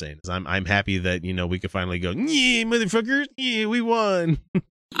all I'm saying. Is I'm happy that we could finally go, yeah, motherfuckers, yeah, we won.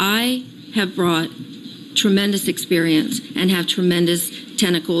 I have brought tremendous experience and have tremendous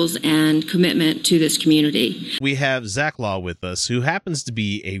tentacles and commitment to this community. We have Zach Law with us, who happens to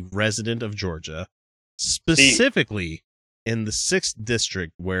be a resident of Georgia, specifically in the 6th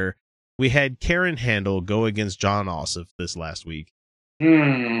district, where we had Karen Handel go against John Ossoff this last week.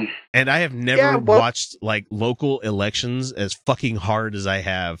 And I have never watched like local elections as fucking hard as I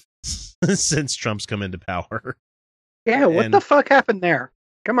have since Trump's come into power. Yeah, what the fuck happened there?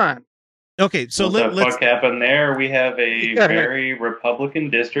 Come on. Okay, so what the fuck happened there? We have a very Republican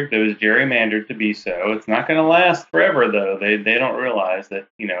district that was gerrymandered to be so. It's not going to last forever, though. They don't realize that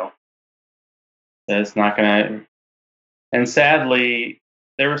that it's not going to. And sadly,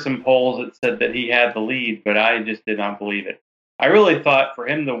 there were some polls that said that he had the lead, but I just did not believe it. I really thought for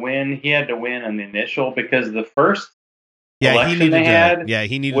him to win, he had to win on the initial, because the first election they had,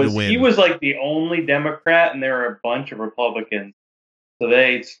 he needed to win. He was like the only Democrat, and there were a bunch of Republicans. So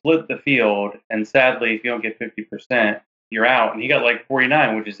they split the field, and sadly, if you don't get 50%, you're out. And he got like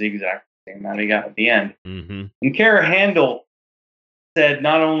 49, which is the exact same amount he got at the end. Mm-hmm. And Kara Handel said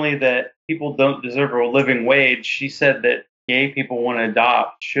not only that people don't deserve a living wage, she said that gay people want to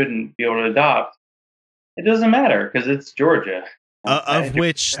adopt shouldn't be able to adopt. It doesn't matter because it's Georgia. Of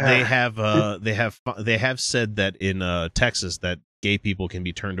which they have said that in Texas that gay people can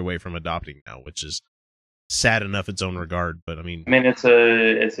be turned away from adopting now, which is sad enough its own regard. But I mean it's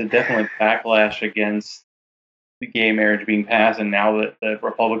a definitely backlash against the gay marriage being passed, and now that the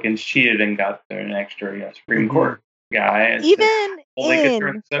Republicans cheated and got an extra Supreme Court guy,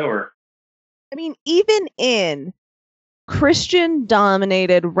 even in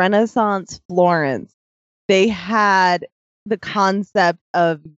Christian-dominated Renaissance Florence, they had the concept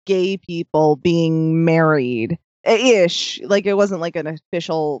of gay people being married-ish. Like, it wasn't like an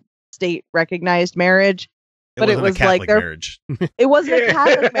official state-recognized marriage, but it was like their marriage. It wasn't a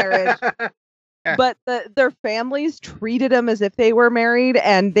Catholic marriage, but their families treated them as if they were married,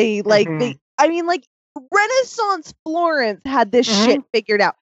 and Renaissance Florence had this shit figured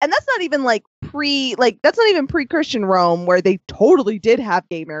out. And that's not even pre-Christian Rome, where they totally did have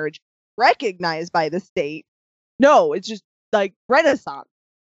gay marriage recognized by the state. No, it's just like Renaissance.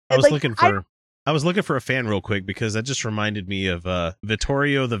 I was looking for a fan real quick, because that just reminded me of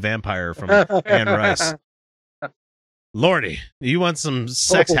Vittorio the Vampire from Anne Rice. Lordy, you want some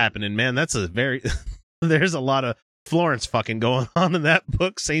sex happening, man? That's there's a lot of Florence fucking going on in that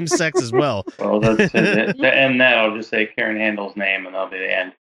book. Same sex as well. Well, that's to end that, I'll just say Karen Handel's name, and that'll be the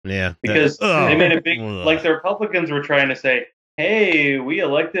end. Yeah, because they made a big, like the Republicans were trying to say, hey, we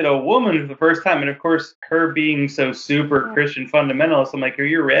elected a woman for the first time. And of course, her being so super Christian fundamentalist, I'm like, have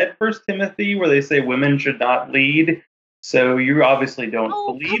you read 1 Timothy where they say women should not lead? So you obviously don't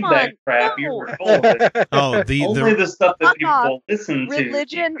believe that crap. No. You were told it. Only the stuff that people listen to.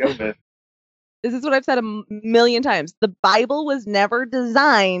 Religion. This is what I've said a million times. The Bible was never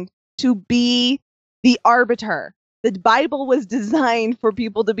designed to be the arbiter. The Bible was designed for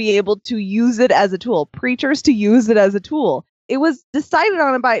people to be able to use it as a tool, preachers to use it as a tool. It was decided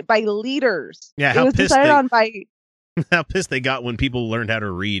on by leaders. Yeah, it was decided on by how pissed they got when people learned how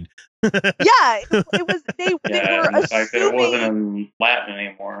to read. Yeah, it was. They were assuming that it wasn't in Latin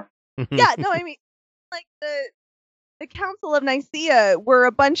anymore. Yeah, no, I mean, like the Council of Nicaea were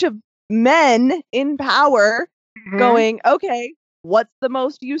a bunch of men in power going, okay, what's the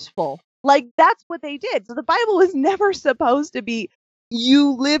most useful? Like, that's what they did. So the Bible was never supposed to be,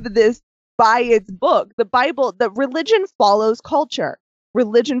 you live this by its book. The religion follows culture.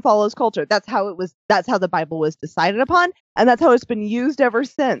 Religion follows culture. That's how the Bible was decided upon, and that's how it's been used ever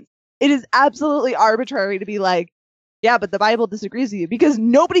since. It is absolutely arbitrary to be like, yeah, but the Bible disagrees with you, because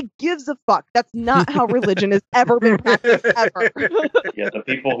nobody gives a fuck. That's not how religion has ever been practiced, ever. Yeah, the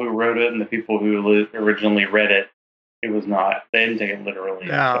people who wrote it and the people who originally read it, it was not. They didn't take it literally.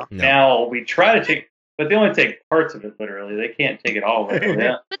 No. Now we try to take, but they only take parts of it literally. They can't take it all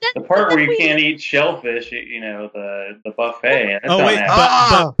literally. The part where you can't eat shellfish, the buffet.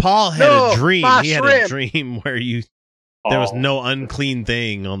 But Paul had a dream. He had a dream where there was no unclean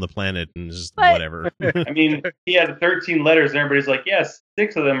thing on the planet, and just whatever. I mean, he had 13 letters, and everybody's like, yes,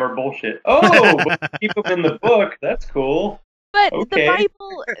 6 of them are bullshit. Oh, but keep them in the book. That's cool. But okay. The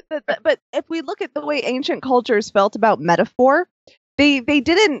Bible, but if we look at the way ancient cultures felt about metaphor, they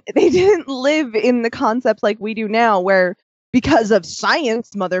didn't live in the concepts like we do now, where because of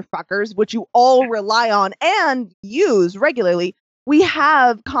science, motherfuckers, which you all rely on and use regularly, we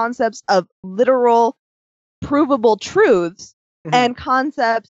have concepts of literal, provable truths and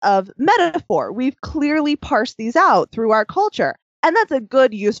concepts of metaphor. We've clearly parsed these out through our culture. And that's a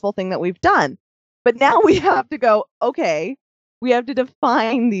good, useful thing that we've done. But now we have to go, okay, we have to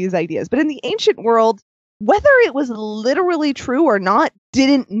define these ideas. But in the ancient world, whether it was literally true or not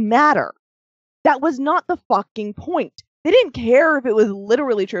didn't matter. That was not the fucking point. They didn't care if it was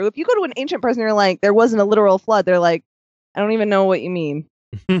literally true. If you go to an ancient person and you're like, there wasn't a literal flood, they're like, I don't even know what you mean.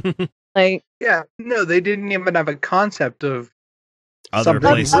 Like, yeah, no, they didn't even have a concept of other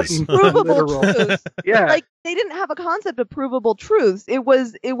places. Provable truths. Yeah. Like, they didn't have a concept of provable truths. It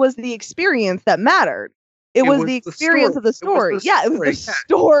was the experience that mattered. It was the experience of the story. Yeah, it was the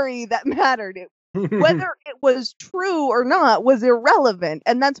story that mattered. Whether it was true or not was irrelevant.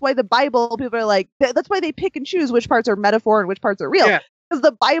 And that's why the Bible, people are like, that's why they pick and choose which parts are metaphor and which parts are real. Because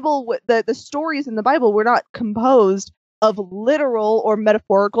the Bible, the stories in the Bible were not composed of literal or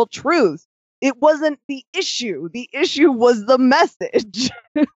metaphorical truths. It wasn't the issue. The issue was the message.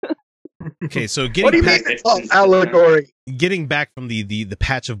 Okay, so what do you mean it's all allegory? Getting back from the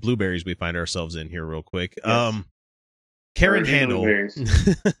patch of blueberries we find ourselves in here real quick. Yes. Karen Handel,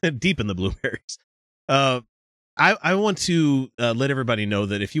 deep in the blueberries. I want to let everybody know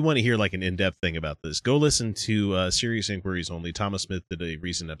that if you want to hear like an in-depth thing about this, go listen to Serious Inquiries Only. Thomas Smith did a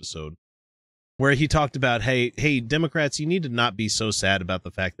recent episode where he talked about, hey, Democrats, you need to not be so sad about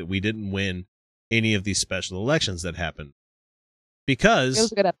the fact that we didn't win any of these special elections that happened. Because it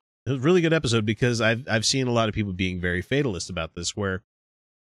was a good episode. It was a really good episode because I've seen a lot of people being very fatalist about this, where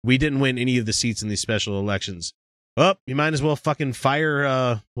we didn't win any of the seats in these special elections. Oh, you might as well fucking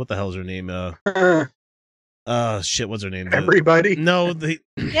fire, what the hell's her name? Shit, what's her name? Everybody? Nancy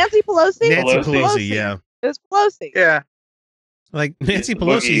Pelosi? Nancy Pelosi, yeah. It was Pelosi. Yeah. Like, Nancy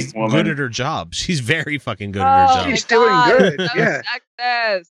Pelosi's good at her job. She's very fucking good at her job. She's doing good. Yeah.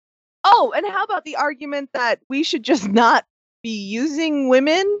 Sexist. Oh, and how about the argument that we should just not be using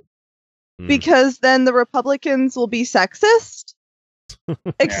women because then the Republicans will be sexist?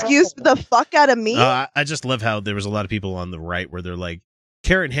 Excuse the fuck out of me. I just love how there was a lot of people on the right where they're like,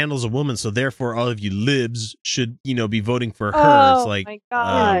 Karen Handel's a woman, so therefore all of you libs should, be voting for her. Oh, it's like, my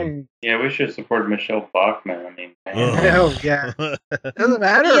God. Yeah, we should support Michelle Bachmann. I mean, oh yeah, doesn't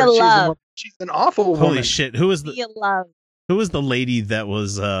matter. She's an awful woman. Holy shit! Who was the lady that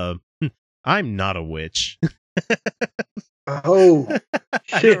was? I'm not a witch. Oh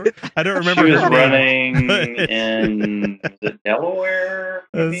shit! I don't remember. She was running in Delaware.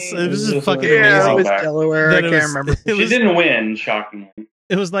 It was just fucking amazing. It was Delaware. I can't remember. She didn't win, shockingly.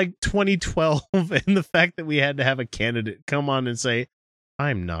 It was like 2012, and the fact that we had to have a candidate come on and say,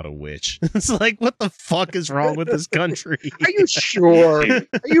 "I'm not a witch." It's like, what the fuck is wrong with this country? Are you sure? Are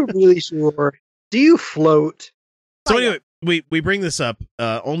you really sure? Do you float? So anyway, we bring this up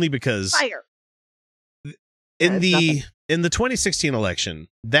only because Fire. In the 2016 election,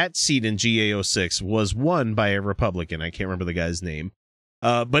 that seat in GA06 was won by a Republican. I can't remember the guy's name.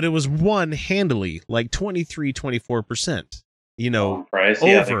 But it was won handily, like 23-24%. Price.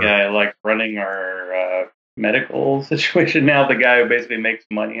 Yeah, the guy like running our medical situation now, the guy who basically makes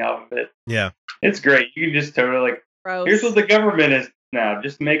money off of it. Yeah. It's great. You can just totally here's what the government is now.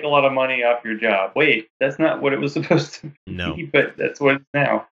 Just make a lot of money off your job. Wait, that's not what it was supposed to be, but that's what it's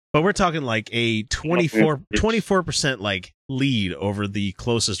now. But we're talking like a 24% like lead over the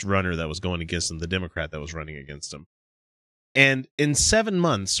closest runner that was going against him, the Democrat that was running against him. And in 7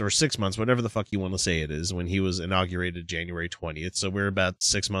 months or 6 months, whatever the fuck you want to say it is, when he was inaugurated January 20th. So we're about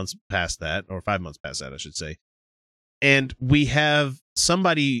 6 months past that, or 5 months past that, I should say. And we have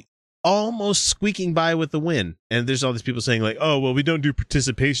somebody almost squeaking by with the win. And there's all these people saying like, oh, well, we don't do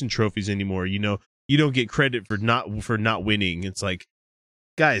participation trophies anymore. You don't get credit for not winning. It's like,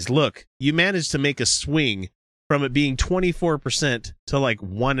 guys, look, you managed to make a swing from it being 24% to like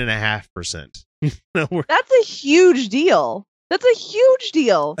 1.5%. That's a huge deal.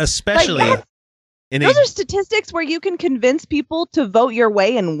 Especially those are statistics where you can convince people to vote your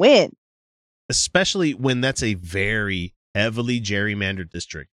way and win. Especially when that's a very heavily gerrymandered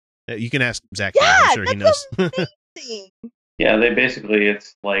district. You can ask Zach. Yeah, I'm sure he knows. Yeah,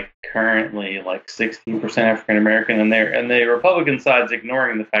 it's like currently like 16% African American, and the Republican side's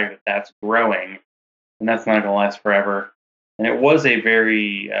ignoring the fact that that's growing, and that's not going to last forever. And it was a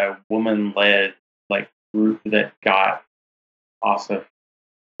very woman-led like group that got also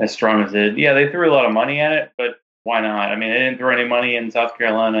as strong as it did. Yeah, they threw a lot of money at it, but why not? I mean, they didn't throw any money in South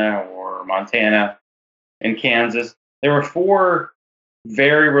Carolina or Montana and Kansas. There were 4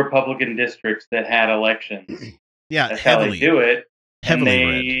 very Republican districts that had elections. Yeah, that's heavily, how they do it.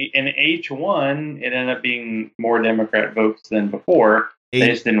 Heavily in H1, it ended up being more Democrat votes than before. They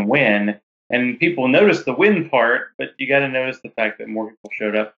just didn't win. And people notice the win part, but you got to notice the fact that more people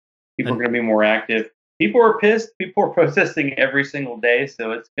showed up. People are going to be more active. People are pissed. People are protesting every single day.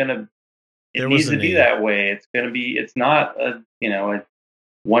 So it needs to be that way. It's not a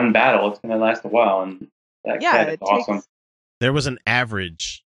one battle. It's going to last a while. And it's awesome. There was an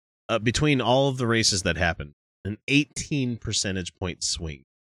average between all of the races that happened, an 18 percentage point swing.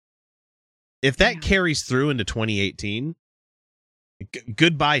 If that carries through into 2018,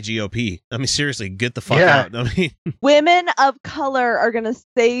 goodbye GOP. I mean, seriously, get the fuck out. I mean, women of color are going to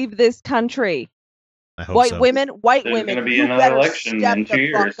save this country. I hope white so. women, There's going to be another election in 2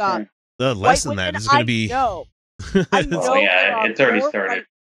 years. Less than that is going to be. I know it's already started.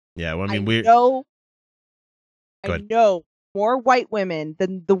 Yeah, well, I mean, I know more white women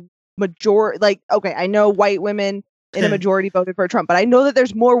than the majority. Like, okay, I know white women in a majority voted for Trump, but I know that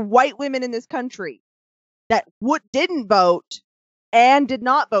there's more white women in this country that didn't vote and did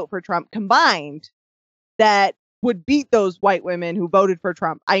not vote for Trump combined that would beat those white women who voted for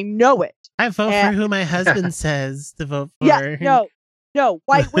Trump. I know it. I vote for who my husband says to vote for. Yeah, no,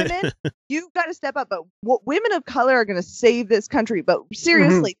 white women, you've got to step up. But women of color are going to save this country. But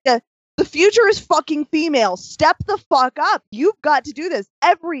seriously, the future is fucking female. Step the fuck up. You've got to do this.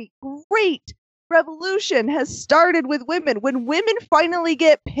 Every great revolution has started with women. When women finally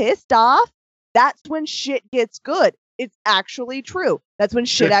get pissed off, that's when shit gets good. It's actually true. That's when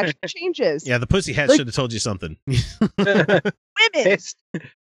shit actually changes. Yeah, the pussy hat should have told you something. Women,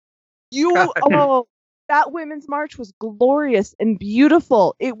 that women's march was glorious and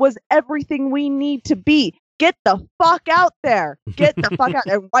beautiful. It was everything we need to be. Get the fuck out there. Get the fuck out.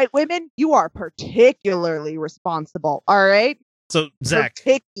 And white women, you are particularly responsible. All right. So Zach,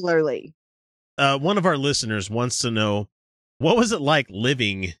 particularly. One of our listeners wants to know, what was it like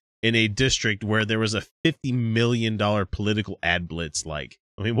living in a district where there was a $50 million political ad blitz? Like,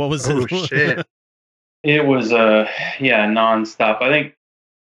 I mean, what was it? Oh, shit. It was, nonstop. I think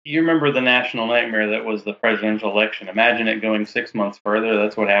you remember the national nightmare that was the presidential election. Imagine it going 6 months further.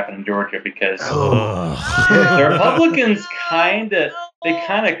 That's what happened in Georgia because the Republicans kind of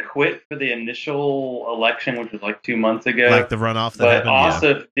quit for the initial election, which was like 2 months ago. Like the runoff But that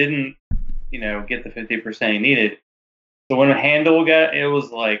happened, Ossoff didn't, get the 50% he needed. So when Handel it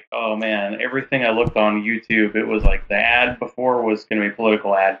was like, oh man, everything I looked on YouTube, it was like the ad before was going to be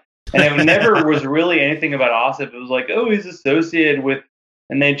political ad. And it never was really anything about Ossoff. It was like, oh, he's associated with,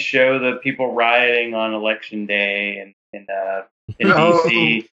 and they'd show the people rioting on election day in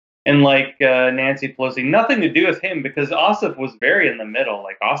DC, and like Nancy Pelosi. Nothing to do with him because Ossoff was very in the middle.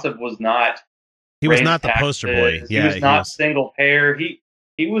 Like Ossoff was not. He was not the poster boy. Yeah, he was not single payer.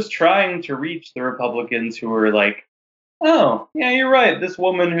 He was trying to reach the Republicans who were like, oh yeah, you're right. This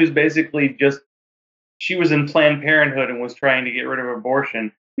woman who's basically she was in Planned Parenthood and was trying to get rid of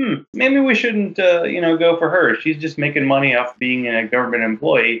abortion. Maybe we shouldn't, go for her. She's just making money off being a government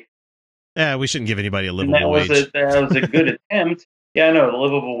employee. Yeah, we shouldn't give anybody a livable wage. That was a good attempt. Yeah, I know, the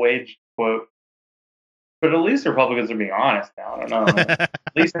livable wage quote. But at least Republicans are being honest now. I don't know. At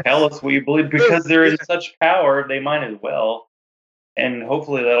least tell us what you believe, because they're in such power, they might as well. And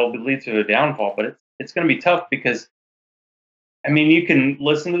hopefully that'll lead to a downfall. But it's going to be tough because, I mean, you can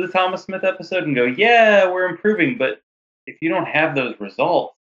listen to the Thomas Smith episode and go, yeah, we're improving. But if you don't have those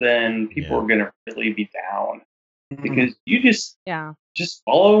results, then people are going to really be down because you just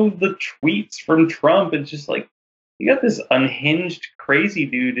follow the tweets from Trump. It's just like, you got this unhinged, crazy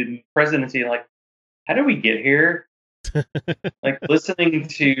dude in presidency. Like, how did we get here? Like listening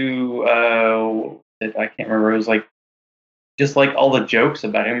to, I can't remember. It was like, just like all the jokes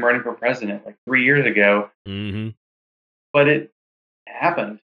about him running for president like 3 years ago. Mm-hmm. But it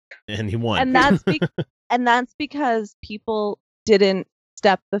happened. And he won. And that's because people didn't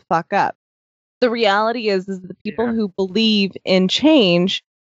step the fuck up. The reality is the people who believe in change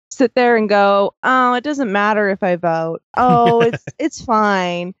sit there and go, oh, it doesn't matter if I vote. Oh, it's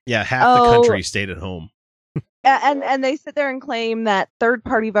fine. Yeah, half the country stayed at home. and they sit there and claim that third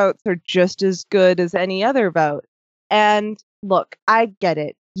party votes are just as good as any other vote. And look, I get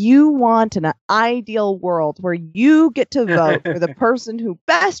it. You want an ideal world where you get to vote for the person who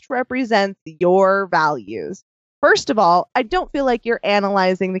best represents your values. First of all, I don't feel like you're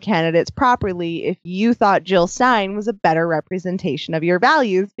analyzing the candidates properly if you thought Jill Stein was a better representation of your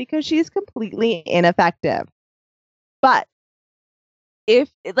values, because she's completely ineffective. But if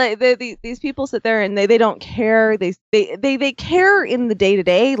these people sit there and they don't care, they care in the day to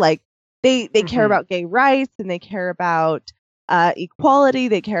day, like they care about gay rights and they care about equality,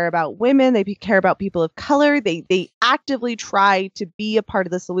 they care about women, they care about people of color, they actively try to be a part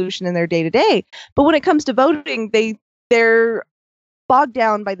of the solution in their day to day. But when it comes to voting, they're bogged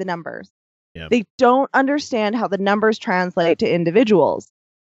down by the numbers. Yeah. They don't understand how the numbers translate to individuals.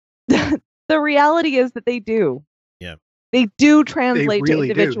 The reality is that they do. Yeah. They do translate really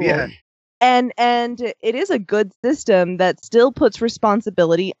to individuals. do, yeah. And it is a good system that still puts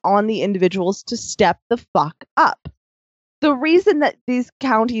responsibility on the individuals to step the fuck up. The reason that these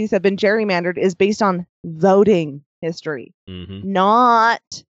counties have been gerrymandered is based on voting history, not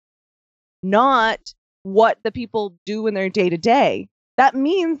what the people do in their day-to-day. That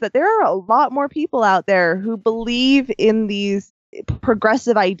means that there are a lot more people out there who believe in these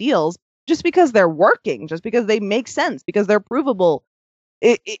progressive ideals just because they're working, just because they make sense, because they're provable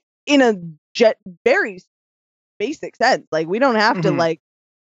in a very basic sense. Like, we don't have to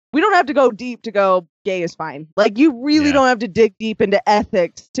we don't have to go deep to go gay is fine. Like, you really don't have to dig deep into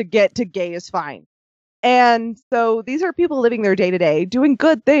ethics to get to gay is fine. And so these are people living their day-to-day, doing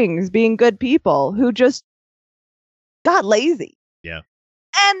good things, being good people who just got lazy. Yeah.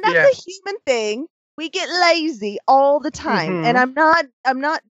 And that's a human thing. We get lazy all the time. And I'm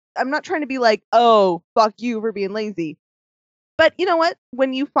not trying to be like, oh, fuck you for being lazy. But you know what?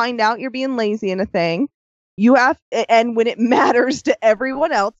 When you find out you're being lazy in a thing, you have, and when it matters to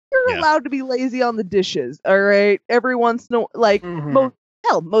everyone else, you're allowed to be lazy on the dishes. All right. Every once in a while,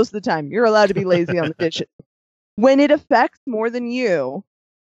 most of the time, you're allowed to be lazy on the dishes. When it affects more than you,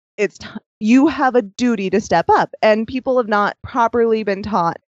 you have a duty to step up. And people have not properly been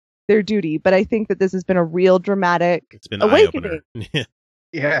taught their duty. But I think that this has been a real dramatic awakening.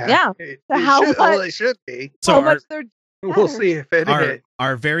 Yeah. It should be. So how much we'll see if it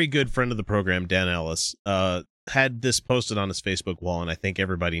our very good friend of the program, Dan Ellis, had this posted on his Facebook wall, and I think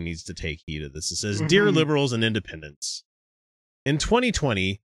everybody needs to take heed of this. It says, Dear liberals and independents, in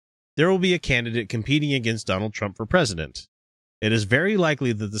 2020, there will be a candidate competing against Donald Trump for president. It is very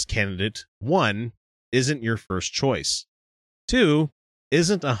likely that this candidate, 1, isn't your first choice. 2,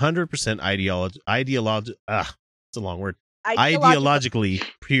 isn't 100% it's a long word. Ideologically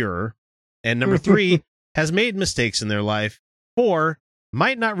pure. And number 3, has made mistakes in their life. 4,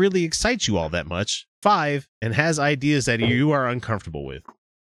 might not really excite you all that much. 5, and has ideas that you are uncomfortable with.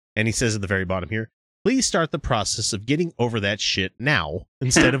 And he says at the very bottom here, please start the process of getting over that shit now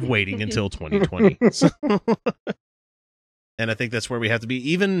instead of waiting until 2020. And I think that's where we have to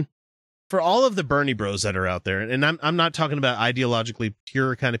be, even for all of the Bernie bros that are out there. And I'm not talking about ideologically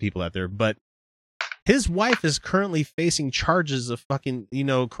pure kind of people out there, but his wife is currently facing charges of fucking,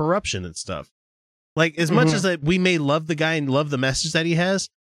 corruption and stuff. Like, as much as that we may love the guy and love the message that he has,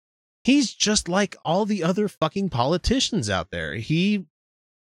 he's just like all the other fucking politicians out there.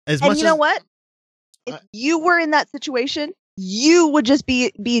 Know what? If you were in that situation, you would just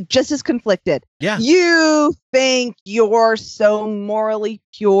be just as conflicted. Yeah. You think you're so morally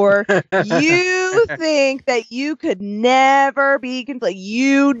pure. You think that you could never be conflicted.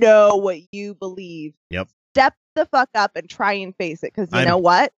 You know what you believe. Yep. Step the fuck up and try and face it, because you know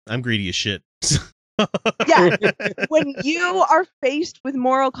what? I'm greedy as shit. Yeah. When you are faced with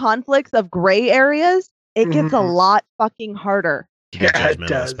moral conflicts of gray areas, it gets a lot fucking harder. Yeah, it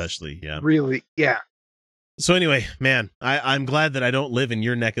does. Especially, yeah. Really, yeah. So anyway, man, I'm glad that I don't live in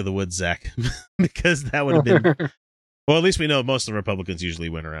your neck of the woods, Zach, because that would have been... Well, at least we know most of the Republicans usually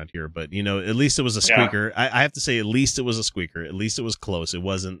win around here, but, at least it was a squeaker. Yeah. I have to say, at least it was a squeaker. At least it was close. It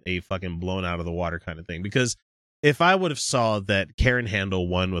wasn't a fucking blown out of the water kind of thing. Because if I would have saw that Karen Handel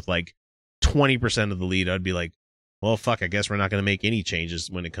won with, 20% of the lead, I'd be like, well, fuck, I guess we're not going to make any changes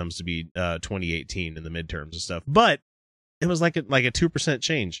when it comes to be 2018 in the midterms and stuff. But it was like a 2%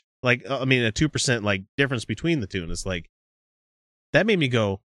 change. A 2% difference between the two. And it's that made me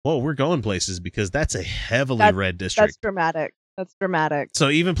go, whoa, we're going places, because that's a heavily red district. That's dramatic. That's dramatic. So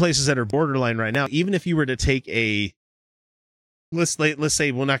even places that are borderline right now, even if you were to take let's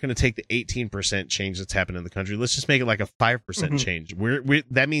say we're not going to take the 18% change that's happened in the country. Let's just make it like a 5% change.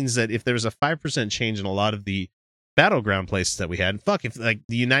 That means that if there was a 5% change in a lot of the battleground places that we had, if the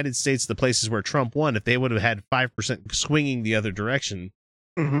United States, the places where Trump won, if they would have had 5% swinging the other direction,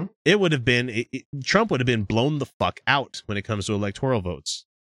 it would have been Trump would have been blown the fuck out when it comes to electoral votes.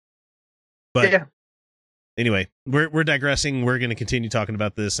 But anyway, we're digressing. We're going to continue talking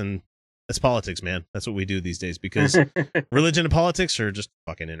about this, and that's politics, man. That's what we do these days, because religion and politics are just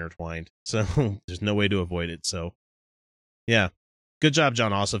fucking intertwined. So there's no way to avoid it. So yeah, good job,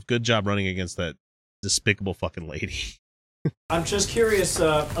 John Ossoff. Good job running against that despicable fucking lady. I'm just curious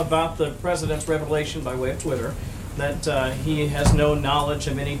about the president's revelation by way of Twitter that he has no knowledge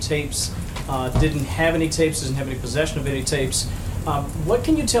of any tapes, didn't have any tapes, doesn't have any possession of any tapes. What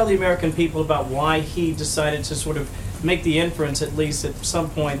can you tell the American people about why he decided to sort of make the inference, at least at some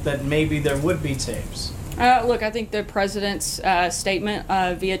point, that maybe there would be tapes? Look, I think the president's statement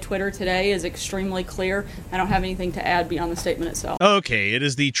via Twitter today is extremely clear. I don't have anything to add beyond the statement itself. Okay, it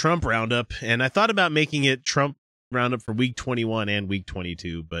is the Trump Roundup, and I thought about making it Trump Roundup for week 21 and week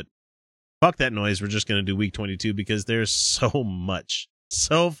 22, but fuck that noise. We're just going to do week 22 because there's so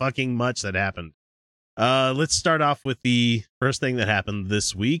fucking much that happened. Let's start off with the first thing that happened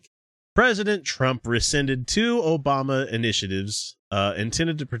this week. President Trump rescinded 2 Obama initiatives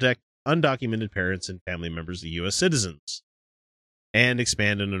intended to protect undocumented parents and family members of U.S. citizens, and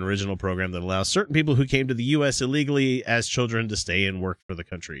expand an original program that allows certain people who came to the U.S. illegally as children to stay and work for the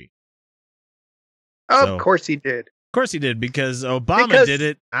country. Of course he did. Of course he did, because Obama did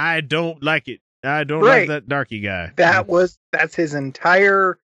it. I don't like it. I don't like that darky guy. That's his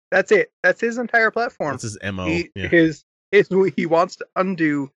entire. That's it. That's his entire platform. That's his MO. He wants to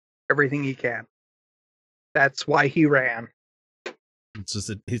undo everything he can. That's why he ran.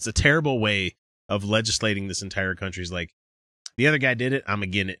 It's a terrible way of legislating this entire country. It's like, the other guy did it, I'm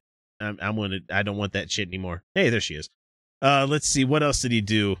again it. I don't want that shit anymore. Hey, there she is. Let's see, what else did he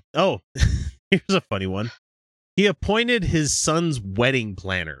do? Oh, here's a funny one. He appointed his son's wedding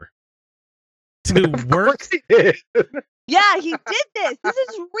planner to work. Yeah, he did this. This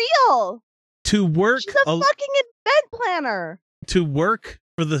is real. To work. She's a fucking event planner. To work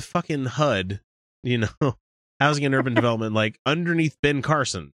for the fucking HUD, Housing and Urban Development, like underneath Ben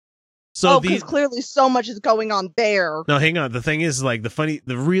Carson. So because clearly so much is going on there. No, hang on. The thing is, like,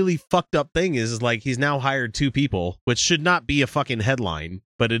 the really fucked up thing is like he's now hired 2 people, which should not be a fucking headline,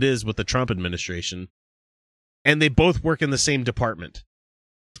 but it is with the Trump administration, and they both work in the same department.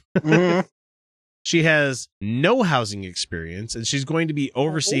 Mm-hmm. She has no housing experience, and she's going to be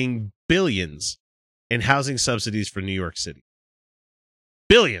overseeing billions in housing subsidies for New York City.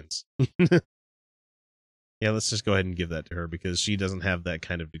 Billions. Yeah, let's just go ahead and give that to her because she doesn't have that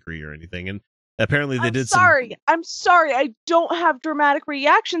kind of degree or anything. And apparently they did I'm sorry. I don't have dramatic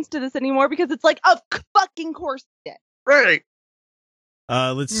reactions to this anymore because it's like, of fucking course he did. Right.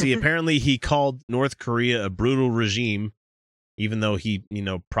 Let's see. Apparently he called North Korea a brutal regime, even though he,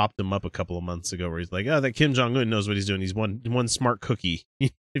 propped him up a couple of months ago where he's like, oh, that Kim Jong-un knows what he's doing. He's one smart cookie,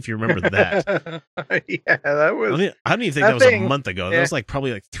 if you remember that. Yeah, that was... I don't even think that was a month ago. Yeah. That was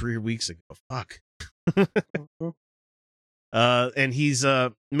probably 3 weeks ago. Fuck. And he's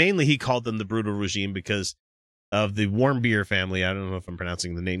mainly he called them the brutal regime because of the warm beer family. I don't know if I'm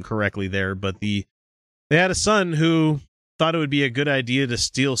pronouncing the name correctly there, but they had a son who thought it would be a good idea to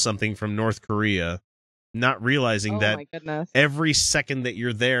steal something from North Korea, not realizing that every second that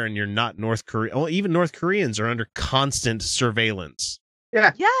you're there and you're not North Korea, well, even North Koreans are under constant surveillance.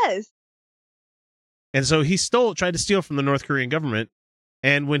 Yeah. Yes. And so he tried to steal from the North Korean government.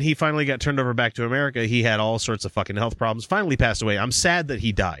 And when he finally got turned over back to America, he had all sorts of fucking health problems. Finally passed away. I'm sad that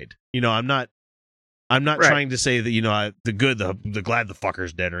he died. I'm not trying to say that the glad the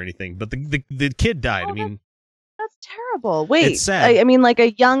fucker's dead or anything. But the kid died. That's terrible. Wait, it's sad.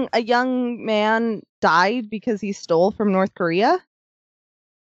 A young man died because he stole from North Korea.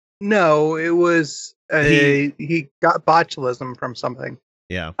 No, it was he got botulism from something.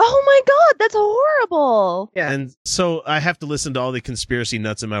 Yeah. Oh my God, that's horrible. Yeah. And so I have to listen to all the conspiracy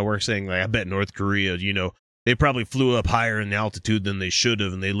nuts in my work saying, like, I bet North Korea, they probably flew up higher in altitude than they should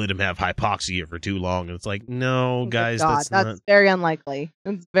have, and they let him have hypoxia for too long. And it's like, no, guys, that's not... very unlikely.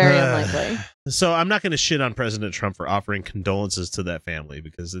 It's very unlikely. So I'm not going to shit on President Trump for offering condolences to that family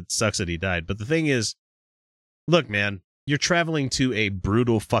because it sucks that he died. But the thing is, look, man, you're traveling to a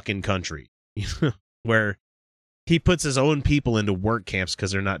brutal fucking country where he puts his own people into work camps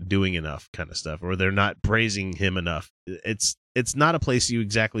because they're not doing enough kind of stuff, or they're not praising him enough. It's not a place you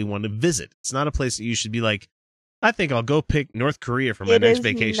exactly want to visit. It's not a place that you should be like, I think I'll go pick North Korea for my next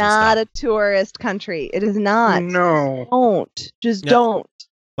vacation. It is not a tourist country. It is not. No. Don't.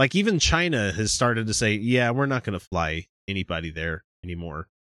 Like even China has started to say, yeah, we're not going to fly anybody there anymore.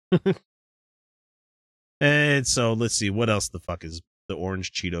 And so let's see, what else the fuck is the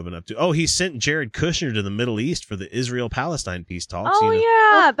Orange Cheeto been up to? Oh, he sent Jared Kushner to the Middle East for the Israel-Palestine peace talks. Oh,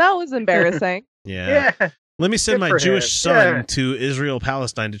 yeah, that was embarrassing. Yeah. Let me send my Jewish son to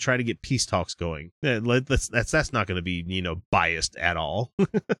Israel-Palestine to try to get peace talks going. That's not going to be, biased at all.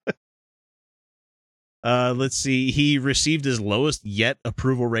 Let's see. He received his lowest yet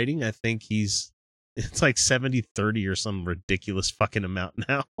approval rating. I think it's like 70-30 or some ridiculous fucking amount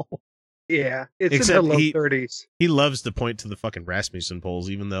now. Yeah, it's in the low 30s. He loves to point to the fucking Rasmussen polls,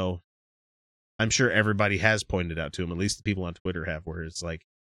 even though I'm sure everybody has pointed out to him, at least the people on Twitter have, where it's like,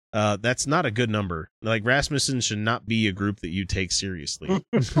 that's not a good number. Like, Rasmussen should not be a group that you take seriously.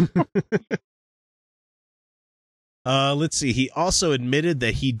 Let's see. He also admitted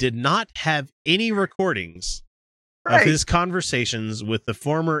that he did not have any recordings of his conversations with the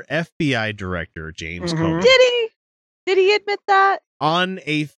former FBI director, James Comey. Did he admit that? On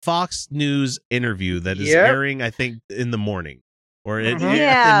a Fox News interview that is airing, I think, in the morning. Or it might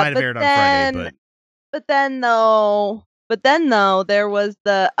have aired on Friday. But then though, there was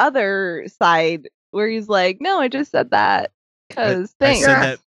the other side where he's like, no, I just said that because I said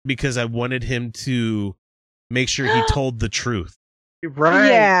that because I wanted him to make sure he told the truth. Right.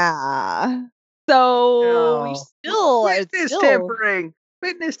 Yeah. So we still witness tampering.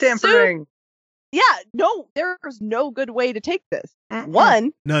 Witness tampering. Yeah, no, there's no good way to take this.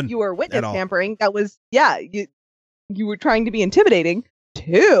 One, none. You were witness tampering. That was you were trying to be intimidating.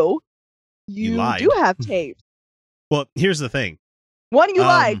 Two, you do have tapes. Well, here's the thing. One, you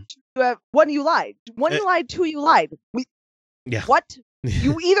lied. One, you lied. One, you lied. Two, you lied. What?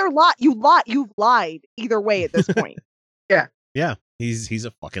 You either you've lied either way at this point. Yeah, he's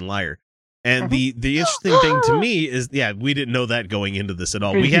a fucking liar. And the interesting thing to me is, we didn't know that going into this at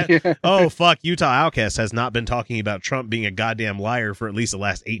all. We had, Utah Outcasts has not been talking about Trump being a goddamn liar for at least the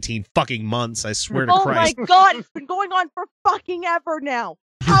last 18 fucking months. I swear to Christ. Oh my God, it's been going on for fucking ever now.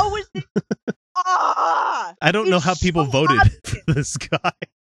 How is it? I don't know how people voted for this guy.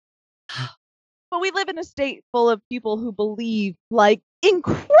 But we live in a state full of people who believe like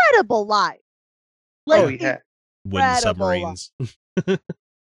incredible lies. Wooden submarines.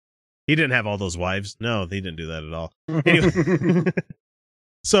 He didn't have all those wives. No, he didn't do that at all. Anyway,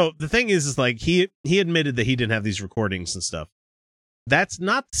 so the thing is like he admitted that he didn't have these recordings and stuff. That's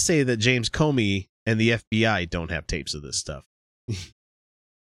not to say that James Comey and the FBI don't have tapes of this stuff.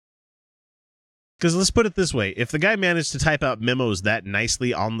 Because let's put it this way. If the guy managed to type out memos that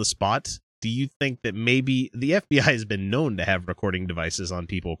nicely on the spot, do you think that maybe the FBI has been known to have recording devices on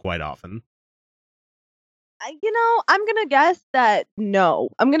people quite often? I'm gonna guess that no.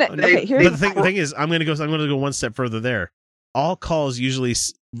 I'm gonna. Okay, here's but the thing is, I'm gonna go one step further there. All calls usually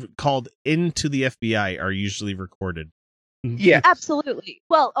called into the FBI are usually recorded. Yeah, absolutely.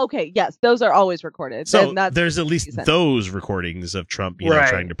 Well, okay, yes, those are always recorded. So there's at least those recordings of Trump,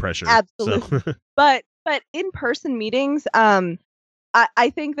 trying to pressure. Absolutely. So. But in-person meetings, I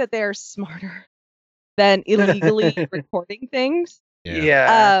think that they're smarter than illegally recording things.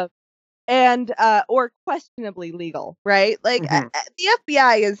 Yeah. And or questionably legal, right? Like the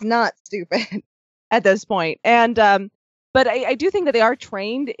FBI is not stupid at this point. And but I do think that they are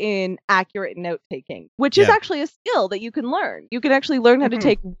trained in accurate note taking, which is actually a skill that you can learn. You can actually learn how to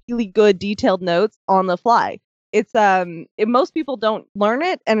take really good detailed notes on the fly. It's most people don't learn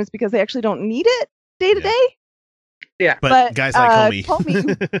it, and it's because they actually don't need it day to day. Yeah, but guys like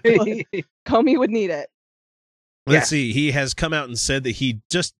Comey would need it. Let's see. He has come out and said that he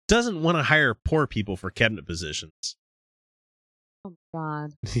just doesn't want to hire poor people for cabinet positions. Oh,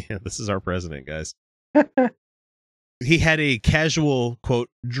 God. Yeah, this is our president, guys. He had a casual, quote,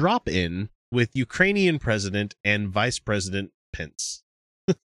 drop-in with Ukrainian President and Vice President Pence.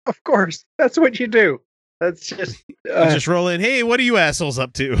 Of course. That's what you do. That's just... just roll in, hey, what are you assholes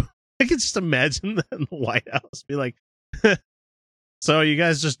up to? I can just imagine that in the White House. Be like, so you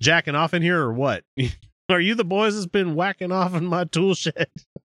guys just jacking off in here or what? Are you the boys that's been whacking off in my tool shed?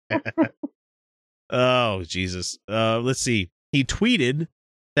 Oh, Jesus. Let's see. He tweeted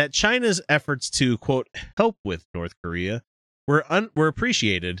that China's efforts to, quote, help with North Korea were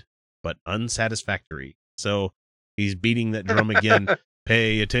appreciated, but unsatisfactory. So he's beating that drum again.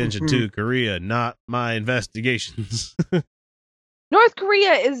 Pay attention to Korea, not my investigations. North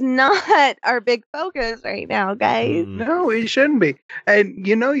Korea is not our big focus right now, guys. No, it shouldn't be. And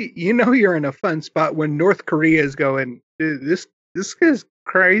you're in a fun spot when North Korea is going, this is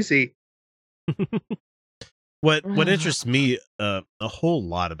crazy. What interests me a whole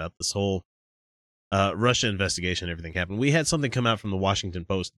lot about this whole Russia investigation and everything happened. We had something come out from the Washington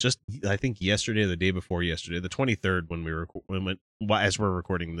Post just I think yesterday or the day before yesterday, the 23rd as we're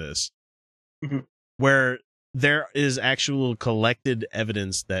recording this, where there is actual collected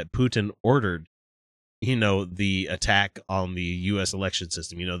evidence that Putin ordered, the attack on the U.S. election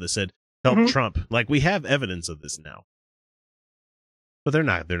system, that said, help Trump. Like, we have evidence of this now. But they're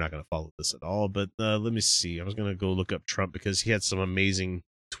not going to follow this at all. But let me see. I was going to go look up Trump because he had some amazing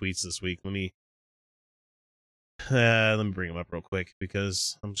tweets this week. Let me bring him up real quick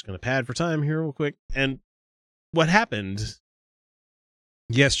because I'm just going to pad for time here real quick. And what happened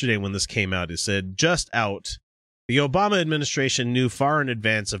yesterday when this came out, it said, just out, the Obama administration knew far in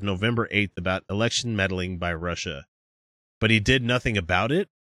advance of November 8th about election meddling by Russia, but he did nothing about it.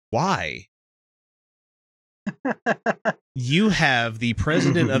 Why? You have the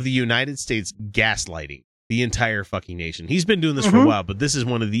president of the United States gaslighting the entire fucking nation. He's been doing this for a while, but this is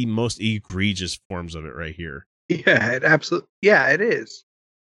one of the most egregious forms of it right here. Yeah, it absolutely. Yeah, it is.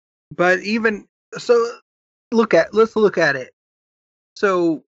 But even so, let's look at it.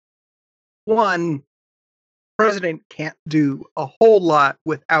 So, one, president can't do a whole lot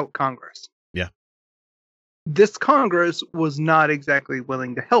without Congress. Yeah. This Congress was not exactly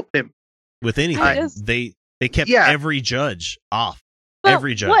willing to help him with anything. They kept every judge off. But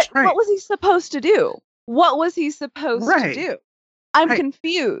every judge. What was he supposed to do? What was he supposed to do? I'm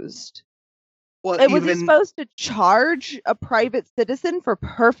confused. Well, was he supposed to charge a private citizen for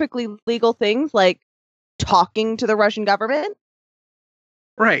perfectly legal things like talking to the Russian government?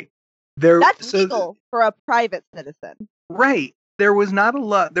 Right. That's legal for a private citizen. Right. There was not a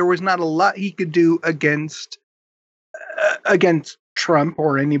lot he could do against Trump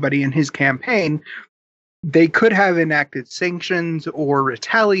or anybody in his campaign. They could have enacted sanctions or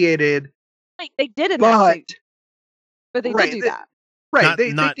retaliated. Right, they did enact, but they did do that. Right,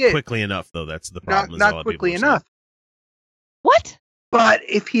 not they did. Quickly enough, though. That's the problem. Not quickly enough. What? But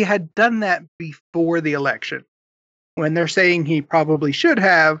if he had done that before the election, when they're saying he probably should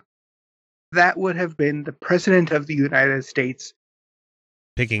have, that would have been the president of the United States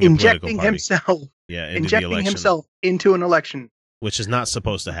injecting himself into an election, which is not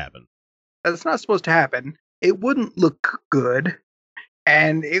supposed to happen. That's not supposed to happen. It wouldn't look good,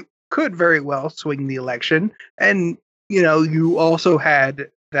 and it could very well swing the election. And you also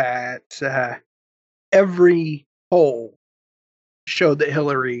had that every poll showed that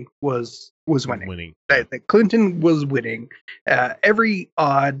Hillary was winning. That Clinton was winning. All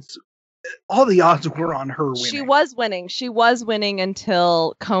the odds were on her winning. She was winning. She was winning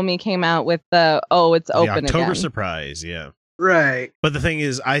until Comey came out with it's open again. The October surprise, yeah. Right. But the thing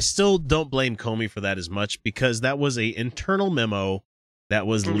is, I still don't blame Comey for that as much, because that was a internal memo that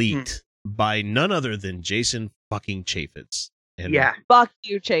was leaked by none other than Jason fucking Chaffetz. And fuck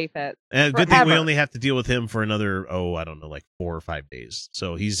you, Chaffetz. And good thing we only have to deal with him for another, I don't know, like 4 or 5 days.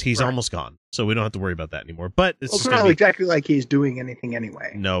 So he's almost gone. So we don't have to worry about that anymore. But it's not exactly like he's doing anything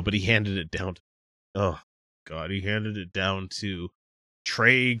anyway. No, but he handed it down. He handed it down to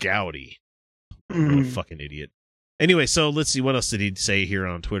Trey Gowdy. What a fucking idiot. Anyway, so let's see, what else did he say here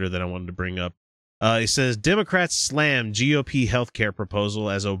on Twitter that I wanted to bring up? He says, Democrats slam GOP healthcare proposal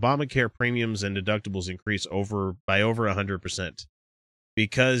as Obamacare premiums and deductibles increase by over 100%.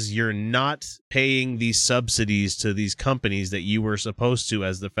 Because you're not paying these subsidies to these companies that you were supposed to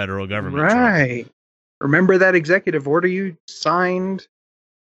as the federal government. Right. Remember that executive order you signed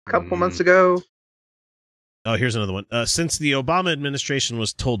a couple months ago? Oh, here's another one. Since the Obama administration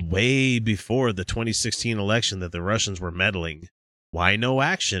was told way before the 2016 election that the Russians were meddling, why no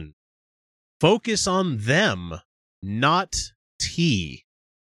action? Focus on them, not T,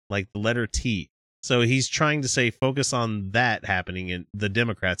 like the letter T. So he's trying to say focus on that happening in the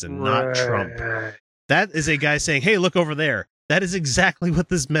Democrats and not Trump. That is a guy saying, hey, look over there. That is exactly what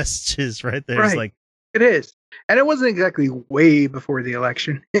this message is right there. It's like, it is. And it wasn't exactly way before the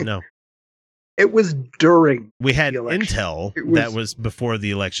election. No. It was during. We had intel that was before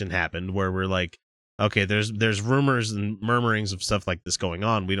the election happened, where we're like, okay, there's rumors and murmurings of stuff like this going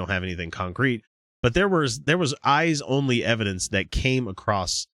on. We don't have anything concrete, but there was eyes only evidence that came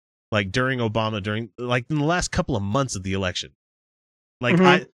across like during Obama, during like in the last couple of months of the election. Like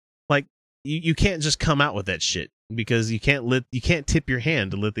you can't just come out with that shit, because you can't tip your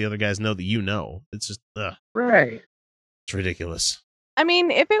hand to let the other guys know that you know. It's just right. It's ridiculous. I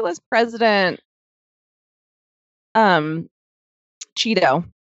mean, if it was President Cheeto,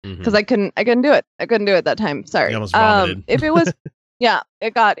 because I couldn't do it. I couldn't do it that time. Sorry. If it was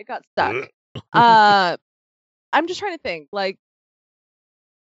it got stuck. I'm just trying to think, like,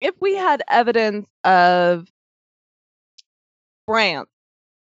 if we had evidence of France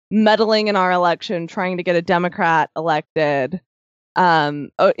meddling in our election, trying to get a Democrat elected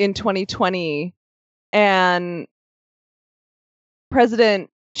in 2020, and President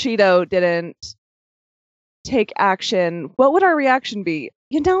Cheeto didn't take action, what would our reaction be?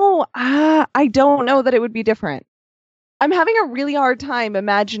 I don't know that it would be different. I'm having a really hard time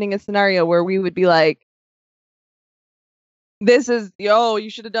imagining a scenario where we would be like, this is, you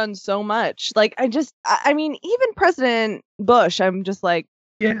should have done so much. Like, I mean, even President Bush, I'm just like,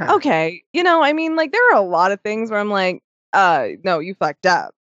 okay. Like, there are a lot of things where I'm like, no, you fucked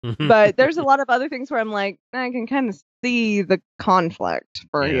up. But there's a lot of other things where I'm like, I can kind of see the conflict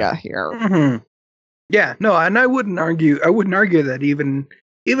for you here. Mm-hmm. Yeah, no, and I wouldn't argue that even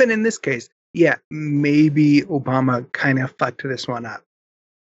in this case, maybe Obama kind of fucked this one up.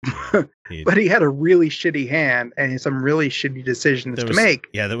 but he had a really shitty hand and some really shitty decisions to make.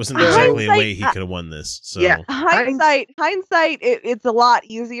 Yeah, there wasn't exactly a way he could have won this. So yeah, hindsight, it's a lot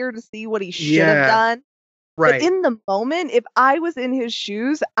easier to see what he should have done. Right. But in the moment, if I was in his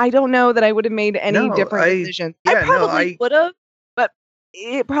shoes, I don't know that I would have made any different decisions. I probably would have, but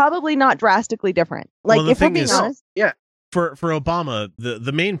it probably not drastically different. Like, well, if we're being honest. Yeah. For Obama,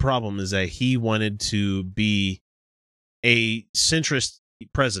 the main problem is that he wanted to be a centrist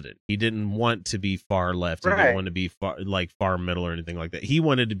president. He didn't want to be far left. He didn't want to be far middle or anything like that. He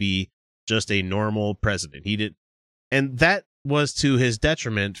wanted to be just a normal president. And that was to his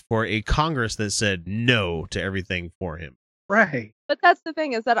detriment for a Congress that said no to everything for him. Right. But that's the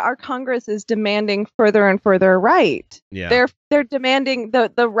thing, is that our Congress is demanding further and further right. Yeah. They're demanding,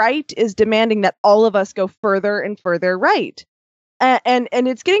 the right is demanding that all of us go further and further right. And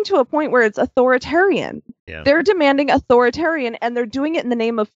it's getting to a point where it's authoritarian. Yeah. They're demanding authoritarian, and they're doing it in the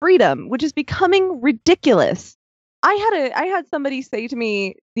name of freedom, which is becoming ridiculous. I had somebody say to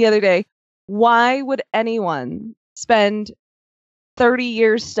me the other day, why would anyone spend 30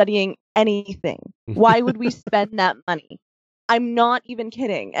 years studying anything? Why would we spend that money? I'm not even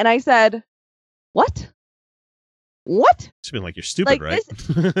kidding. And I said, what? It's been like, you're stupid, right?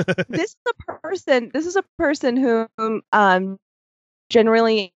 This is a person who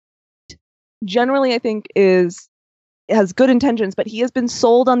generally I think has good intentions, but he has been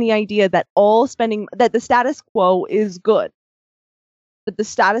sold on the idea that that the status quo is good, that the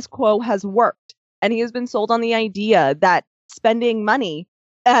status quo has worked. And he has been sold on the idea that spending money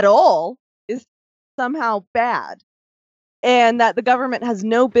at all is somehow bad, and that the government has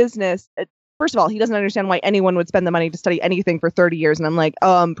no business. First of all, he doesn't understand why anyone would spend the money to study anything for 30 years. And I'm like,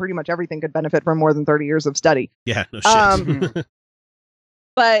 pretty much everything could benefit from more than 30 years of study. Yeah, no shit.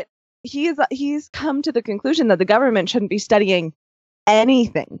 But he's come to the conclusion that the government shouldn't be studying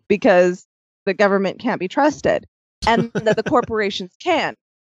anything because the government can't be trusted, and that the corporations can.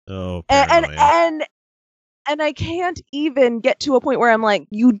 Oh, and I can't even get to a point where I'm like,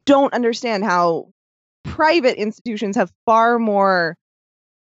 you don't understand how private institutions have far more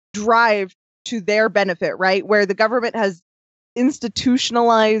drive to their benefit, right? Where the government has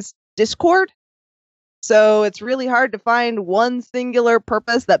institutionalized discord. So it's really hard to find one singular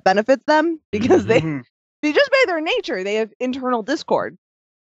purpose that benefits them, because they just by their nature, they have internal discord,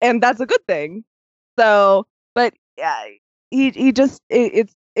 and that's a good thing. So, but yeah,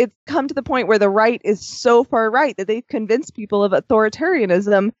 it's come to the point where the right is so far right that they've convinced people of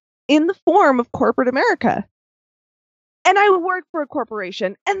authoritarianism in the form of corporate America. And I work for a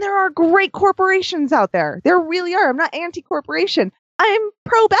corporation, and there are great corporations out there. There really are. I'm not anti-corporation. I'm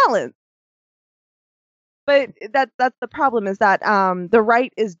pro-balance. But that's the problem, is that the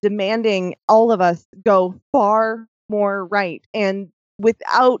right is demanding all of us go far more right. And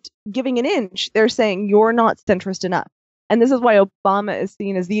without giving an inch, they're saying you're not centrist enough. And this is why Obama is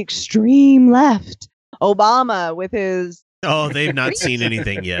seen as the extreme left. Obama with his... Oh, they've not seen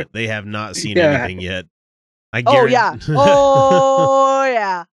anything yet. They have not seen anything yet. I guarantee. Oh,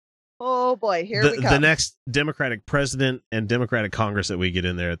 yeah. Oh, boy. Here we go. The next Democratic president and Democratic Congress that we get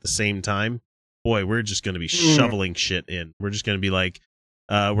in there at the same time, boy, we're just going to be shoveling shit in. We're just going to be like,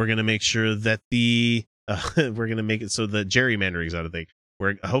 we're going to make sure that we're going to make it so the gerrymandering's out of thing.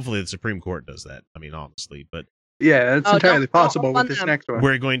 Hopefully the Supreme Court does that. I mean, honestly, but yeah, it's entirely possible with this next one.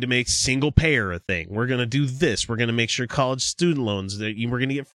 We're going to make single payer a thing. We're going to do this. We're going to make sure college student loans, we're going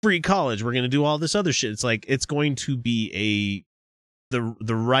to get free college. We're going to do all this other shit. It's like, it's going to be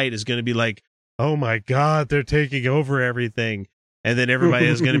the right is going to be like, oh my God, they're taking over everything. And then everybody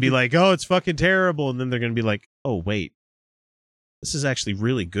is going to be like, oh, it's fucking terrible. And then they're going to be like, oh, wait, this is actually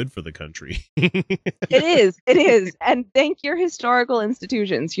really good for the country. It is. And thank your historical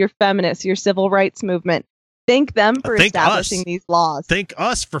institutions, your feminists, your civil rights movement. Thank them for establishing these laws. Thank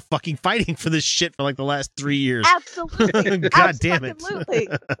us for fucking fighting for this shit for like the last 3 years. Absolutely. God damn it. Absolutely.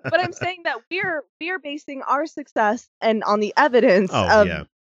 But I'm saying that we're basing our success and on the evidence of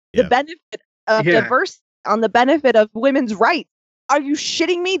the benefit of diversity, on the benefit of women's rights. Are you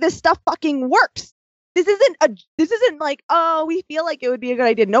shitting me? This stuff fucking works. This isn't like, oh, we feel like it would be a good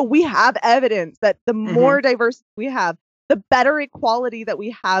idea. No, we have evidence that the more diversity we have, the better equality that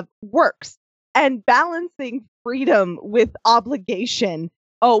we have works. And balancing freedom with obligation.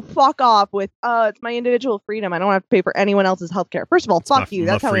 Oh, fuck off with, it's my individual freedom. I don't have to pay for anyone else's healthcare. First of all, fuck you.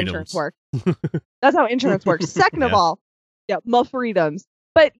 That's how insurance works. That's how insurance works. Second of all, my freedoms.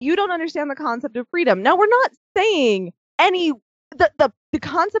 But you don't understand the concept of freedom. Now, we're not saying the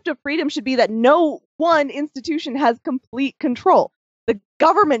concept of freedom should be that no one institution has complete control. The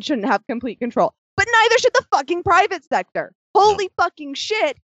government shouldn't have complete control. But neither should the fucking private sector. Holy fucking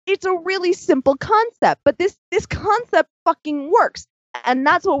shit. it's a really simple concept, but this concept fucking works. And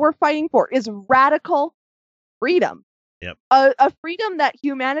that's what we're fighting for, is radical freedom. Yep. A freedom that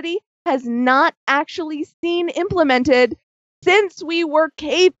humanity has not actually seen implemented since we were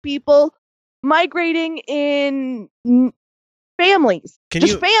cave people migrating in families.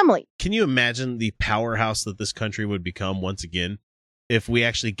 Family. Can you imagine the powerhouse that this country would become once again if we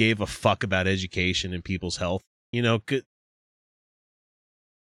actually gave a fuck about education and people's health? You know,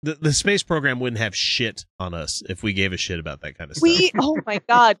 the space program wouldn't have shit on us if we gave a shit about that kind of stuff. Oh my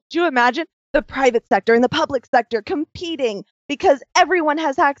God. Do you imagine the private sector and the public sector competing because everyone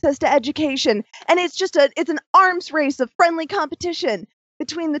has access to education, and it's an arms race of friendly competition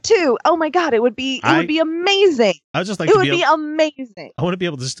between the two? Oh my God, it would be amazing. I would just like it would be amazing. I want to be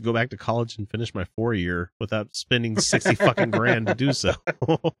able just to go back to college and finish my 4-year without spending 60 fucking grand to do so.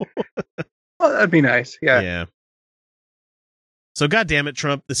 Well, that'd be nice. Yeah. Yeah. So, goddamn it,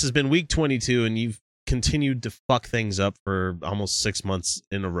 Trump, this has been week 22, and you've continued to fuck things up for almost 6 months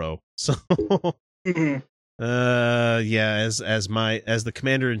in a row. So, yeah, as the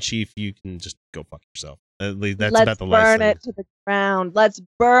commander in chief, you can just go fuck yourself. At least that's about the last thing. Let's burn it to the ground. Let's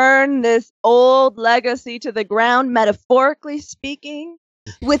burn this old legacy to the ground, metaphorically speaking,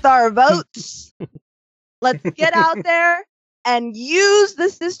 with our votes. Let's get out there and use the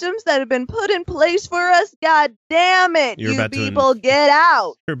systems that have been put in place for us. God damn it, get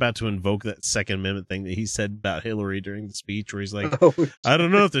out. You're about to invoke that Second Amendment thing that he said about Hillary during the speech, where he's like, I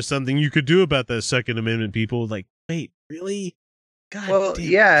don't know if there's something you could do about that Second Amendment, people. Like, wait, really? God damn.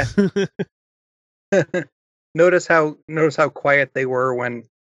 Yeah. Notice how quiet they were when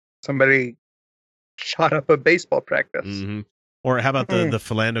somebody shot up a baseball practice. Mm-hmm. Or how about the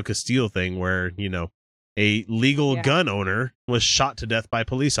Philando Castile thing, where, you know, a legal gun owner was shot to death by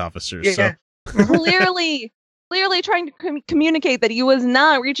police officers. Yeah. So clearly trying to communicate that he was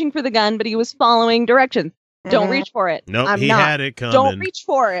not reaching for the gun, but he was following directions. Don't reach for it. Nope, he had it coming. Don't reach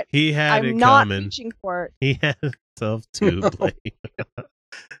for it. He had it coming. I'm not reaching for it. He had himself to blame.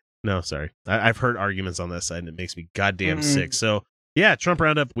 No, sorry. I've heard arguments on that side, and it makes me goddamn sick. So, yeah, Trump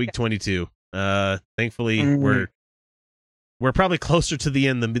Roundup, week 22. Thankfully, we're probably closer to the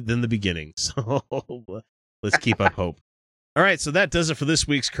end than the beginning. So, let's keep up hope. All right, so that does it for this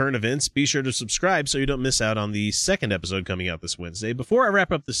week's current events. Be sure to subscribe so you don't miss out on the second episode coming out this Wednesday. Before I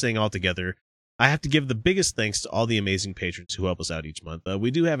wrap up this thing altogether, I have to give the biggest thanks to all the amazing patrons who help us out each month. We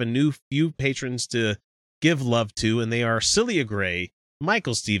do have a new few patrons to give love to, and they are Celia Gray,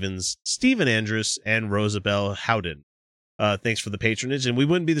 Michael Stevens, Stephen Andrus, and Rosabelle Howden. Thanks for the patronage, and we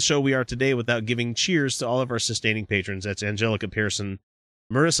wouldn't be the show we are today without giving cheers to all of our sustaining patrons. That's Angelica Pearson,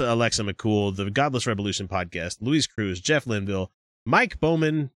 Marissa Alexa McCool, the Godless Revolution podcast, Louise Cruz, Jeff Linville, Mike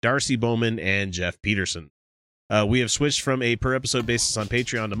Bowman, Darcy Bowman, and Jeff Peterson. We have switched from a per episode basis on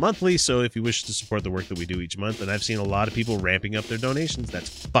Patreon to monthly, so if you wish to support the work that we do each month, and I've seen a lot of people ramping up their donations,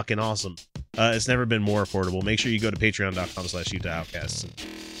 that's fucking awesome. It's never been more affordable. Make sure you go to patreon.com/UtahOutcasts and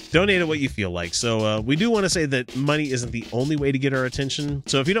donate at what you feel like. So we do want to say that money isn't the only way to get our attention.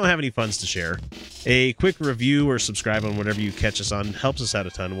 So if you don't have any funds to share, a quick review or subscribe on whatever you catch us on helps us out a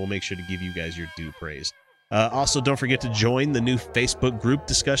ton, and we'll make sure to give you guys your due praise. Also, don't forget to join the new Facebook group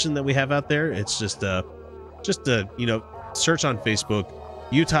discussion that we have out there. It's just search on Facebook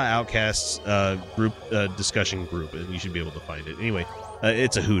Utah Outcasts group discussion group, and you should be able to find it. Anyway,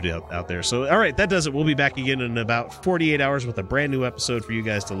 it's a hoot out there. So, all right, that does it. We'll be back again in about 48 hours with a brand new episode for you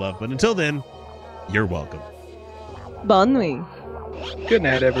guys to love. But until then, you're welcome. Bonne nuit. Good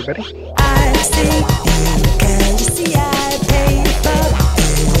night, everybody. I see, can you see I pay for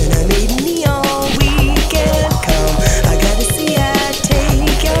and I made me all weekend come. I gotta see I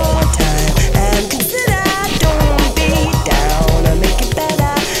take your time and consider. Don't be down, I make it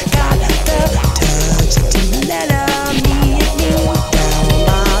better. Got the touch to let me down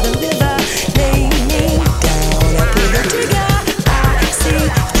by the river, lay me down. I pull the trigger, I see you.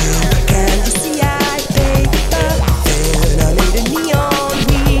 Can you see I pay for and I made a neon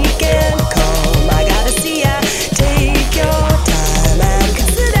weekend come. I gotta see I take your time.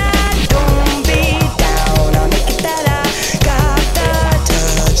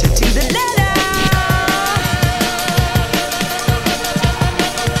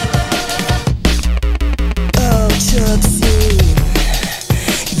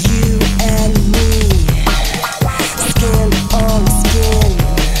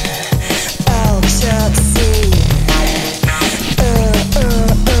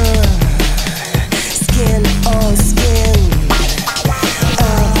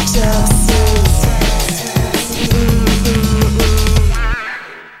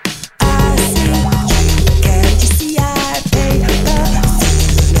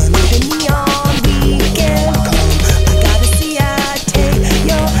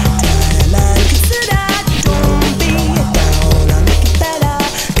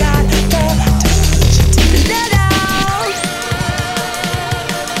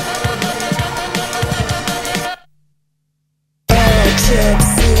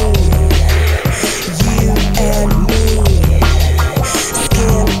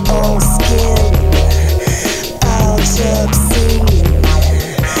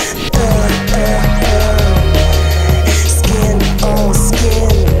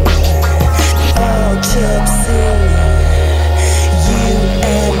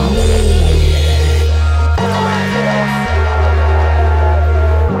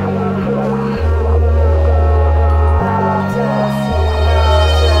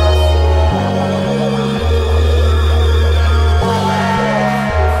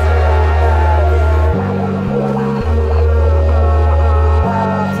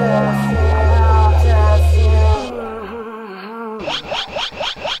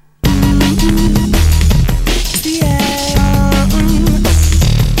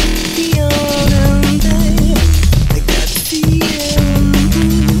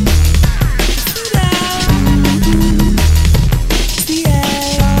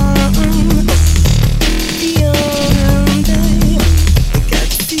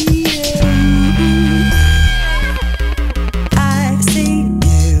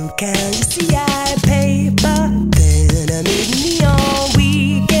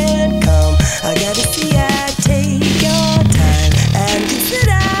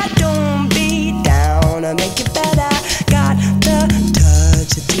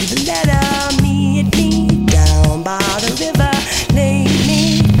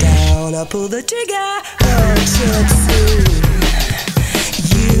 Pull the trigger, oh, should see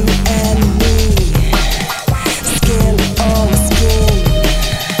you and me, skin on skin,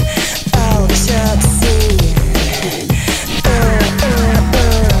 oh, should see,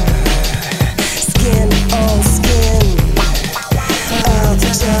 skin on skin,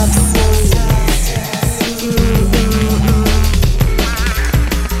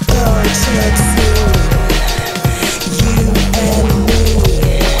 oh, should see,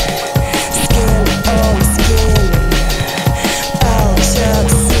 oh, should see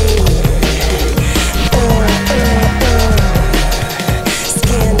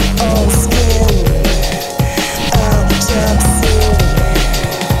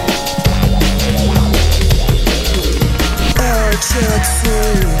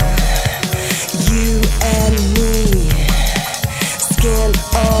you and me.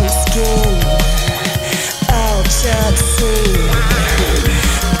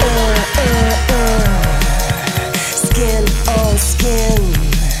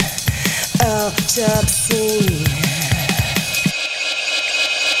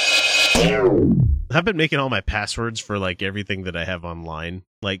 I've been making all my passwords for like everything that I have online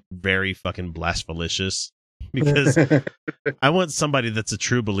like very fucking blasphemous because I want somebody that's a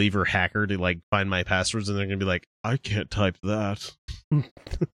true believer hacker to like find my passwords and they're gonna be like, I can't type that.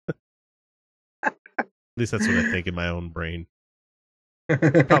 At least that's what I think in my own brain.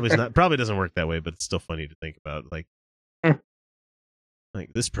 Probably doesn't work that way, but it's still funny to think about. Like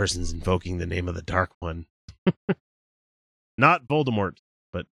this person's invoking the name of the Dark One. Not Voldemort,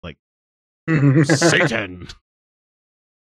 but like Satan.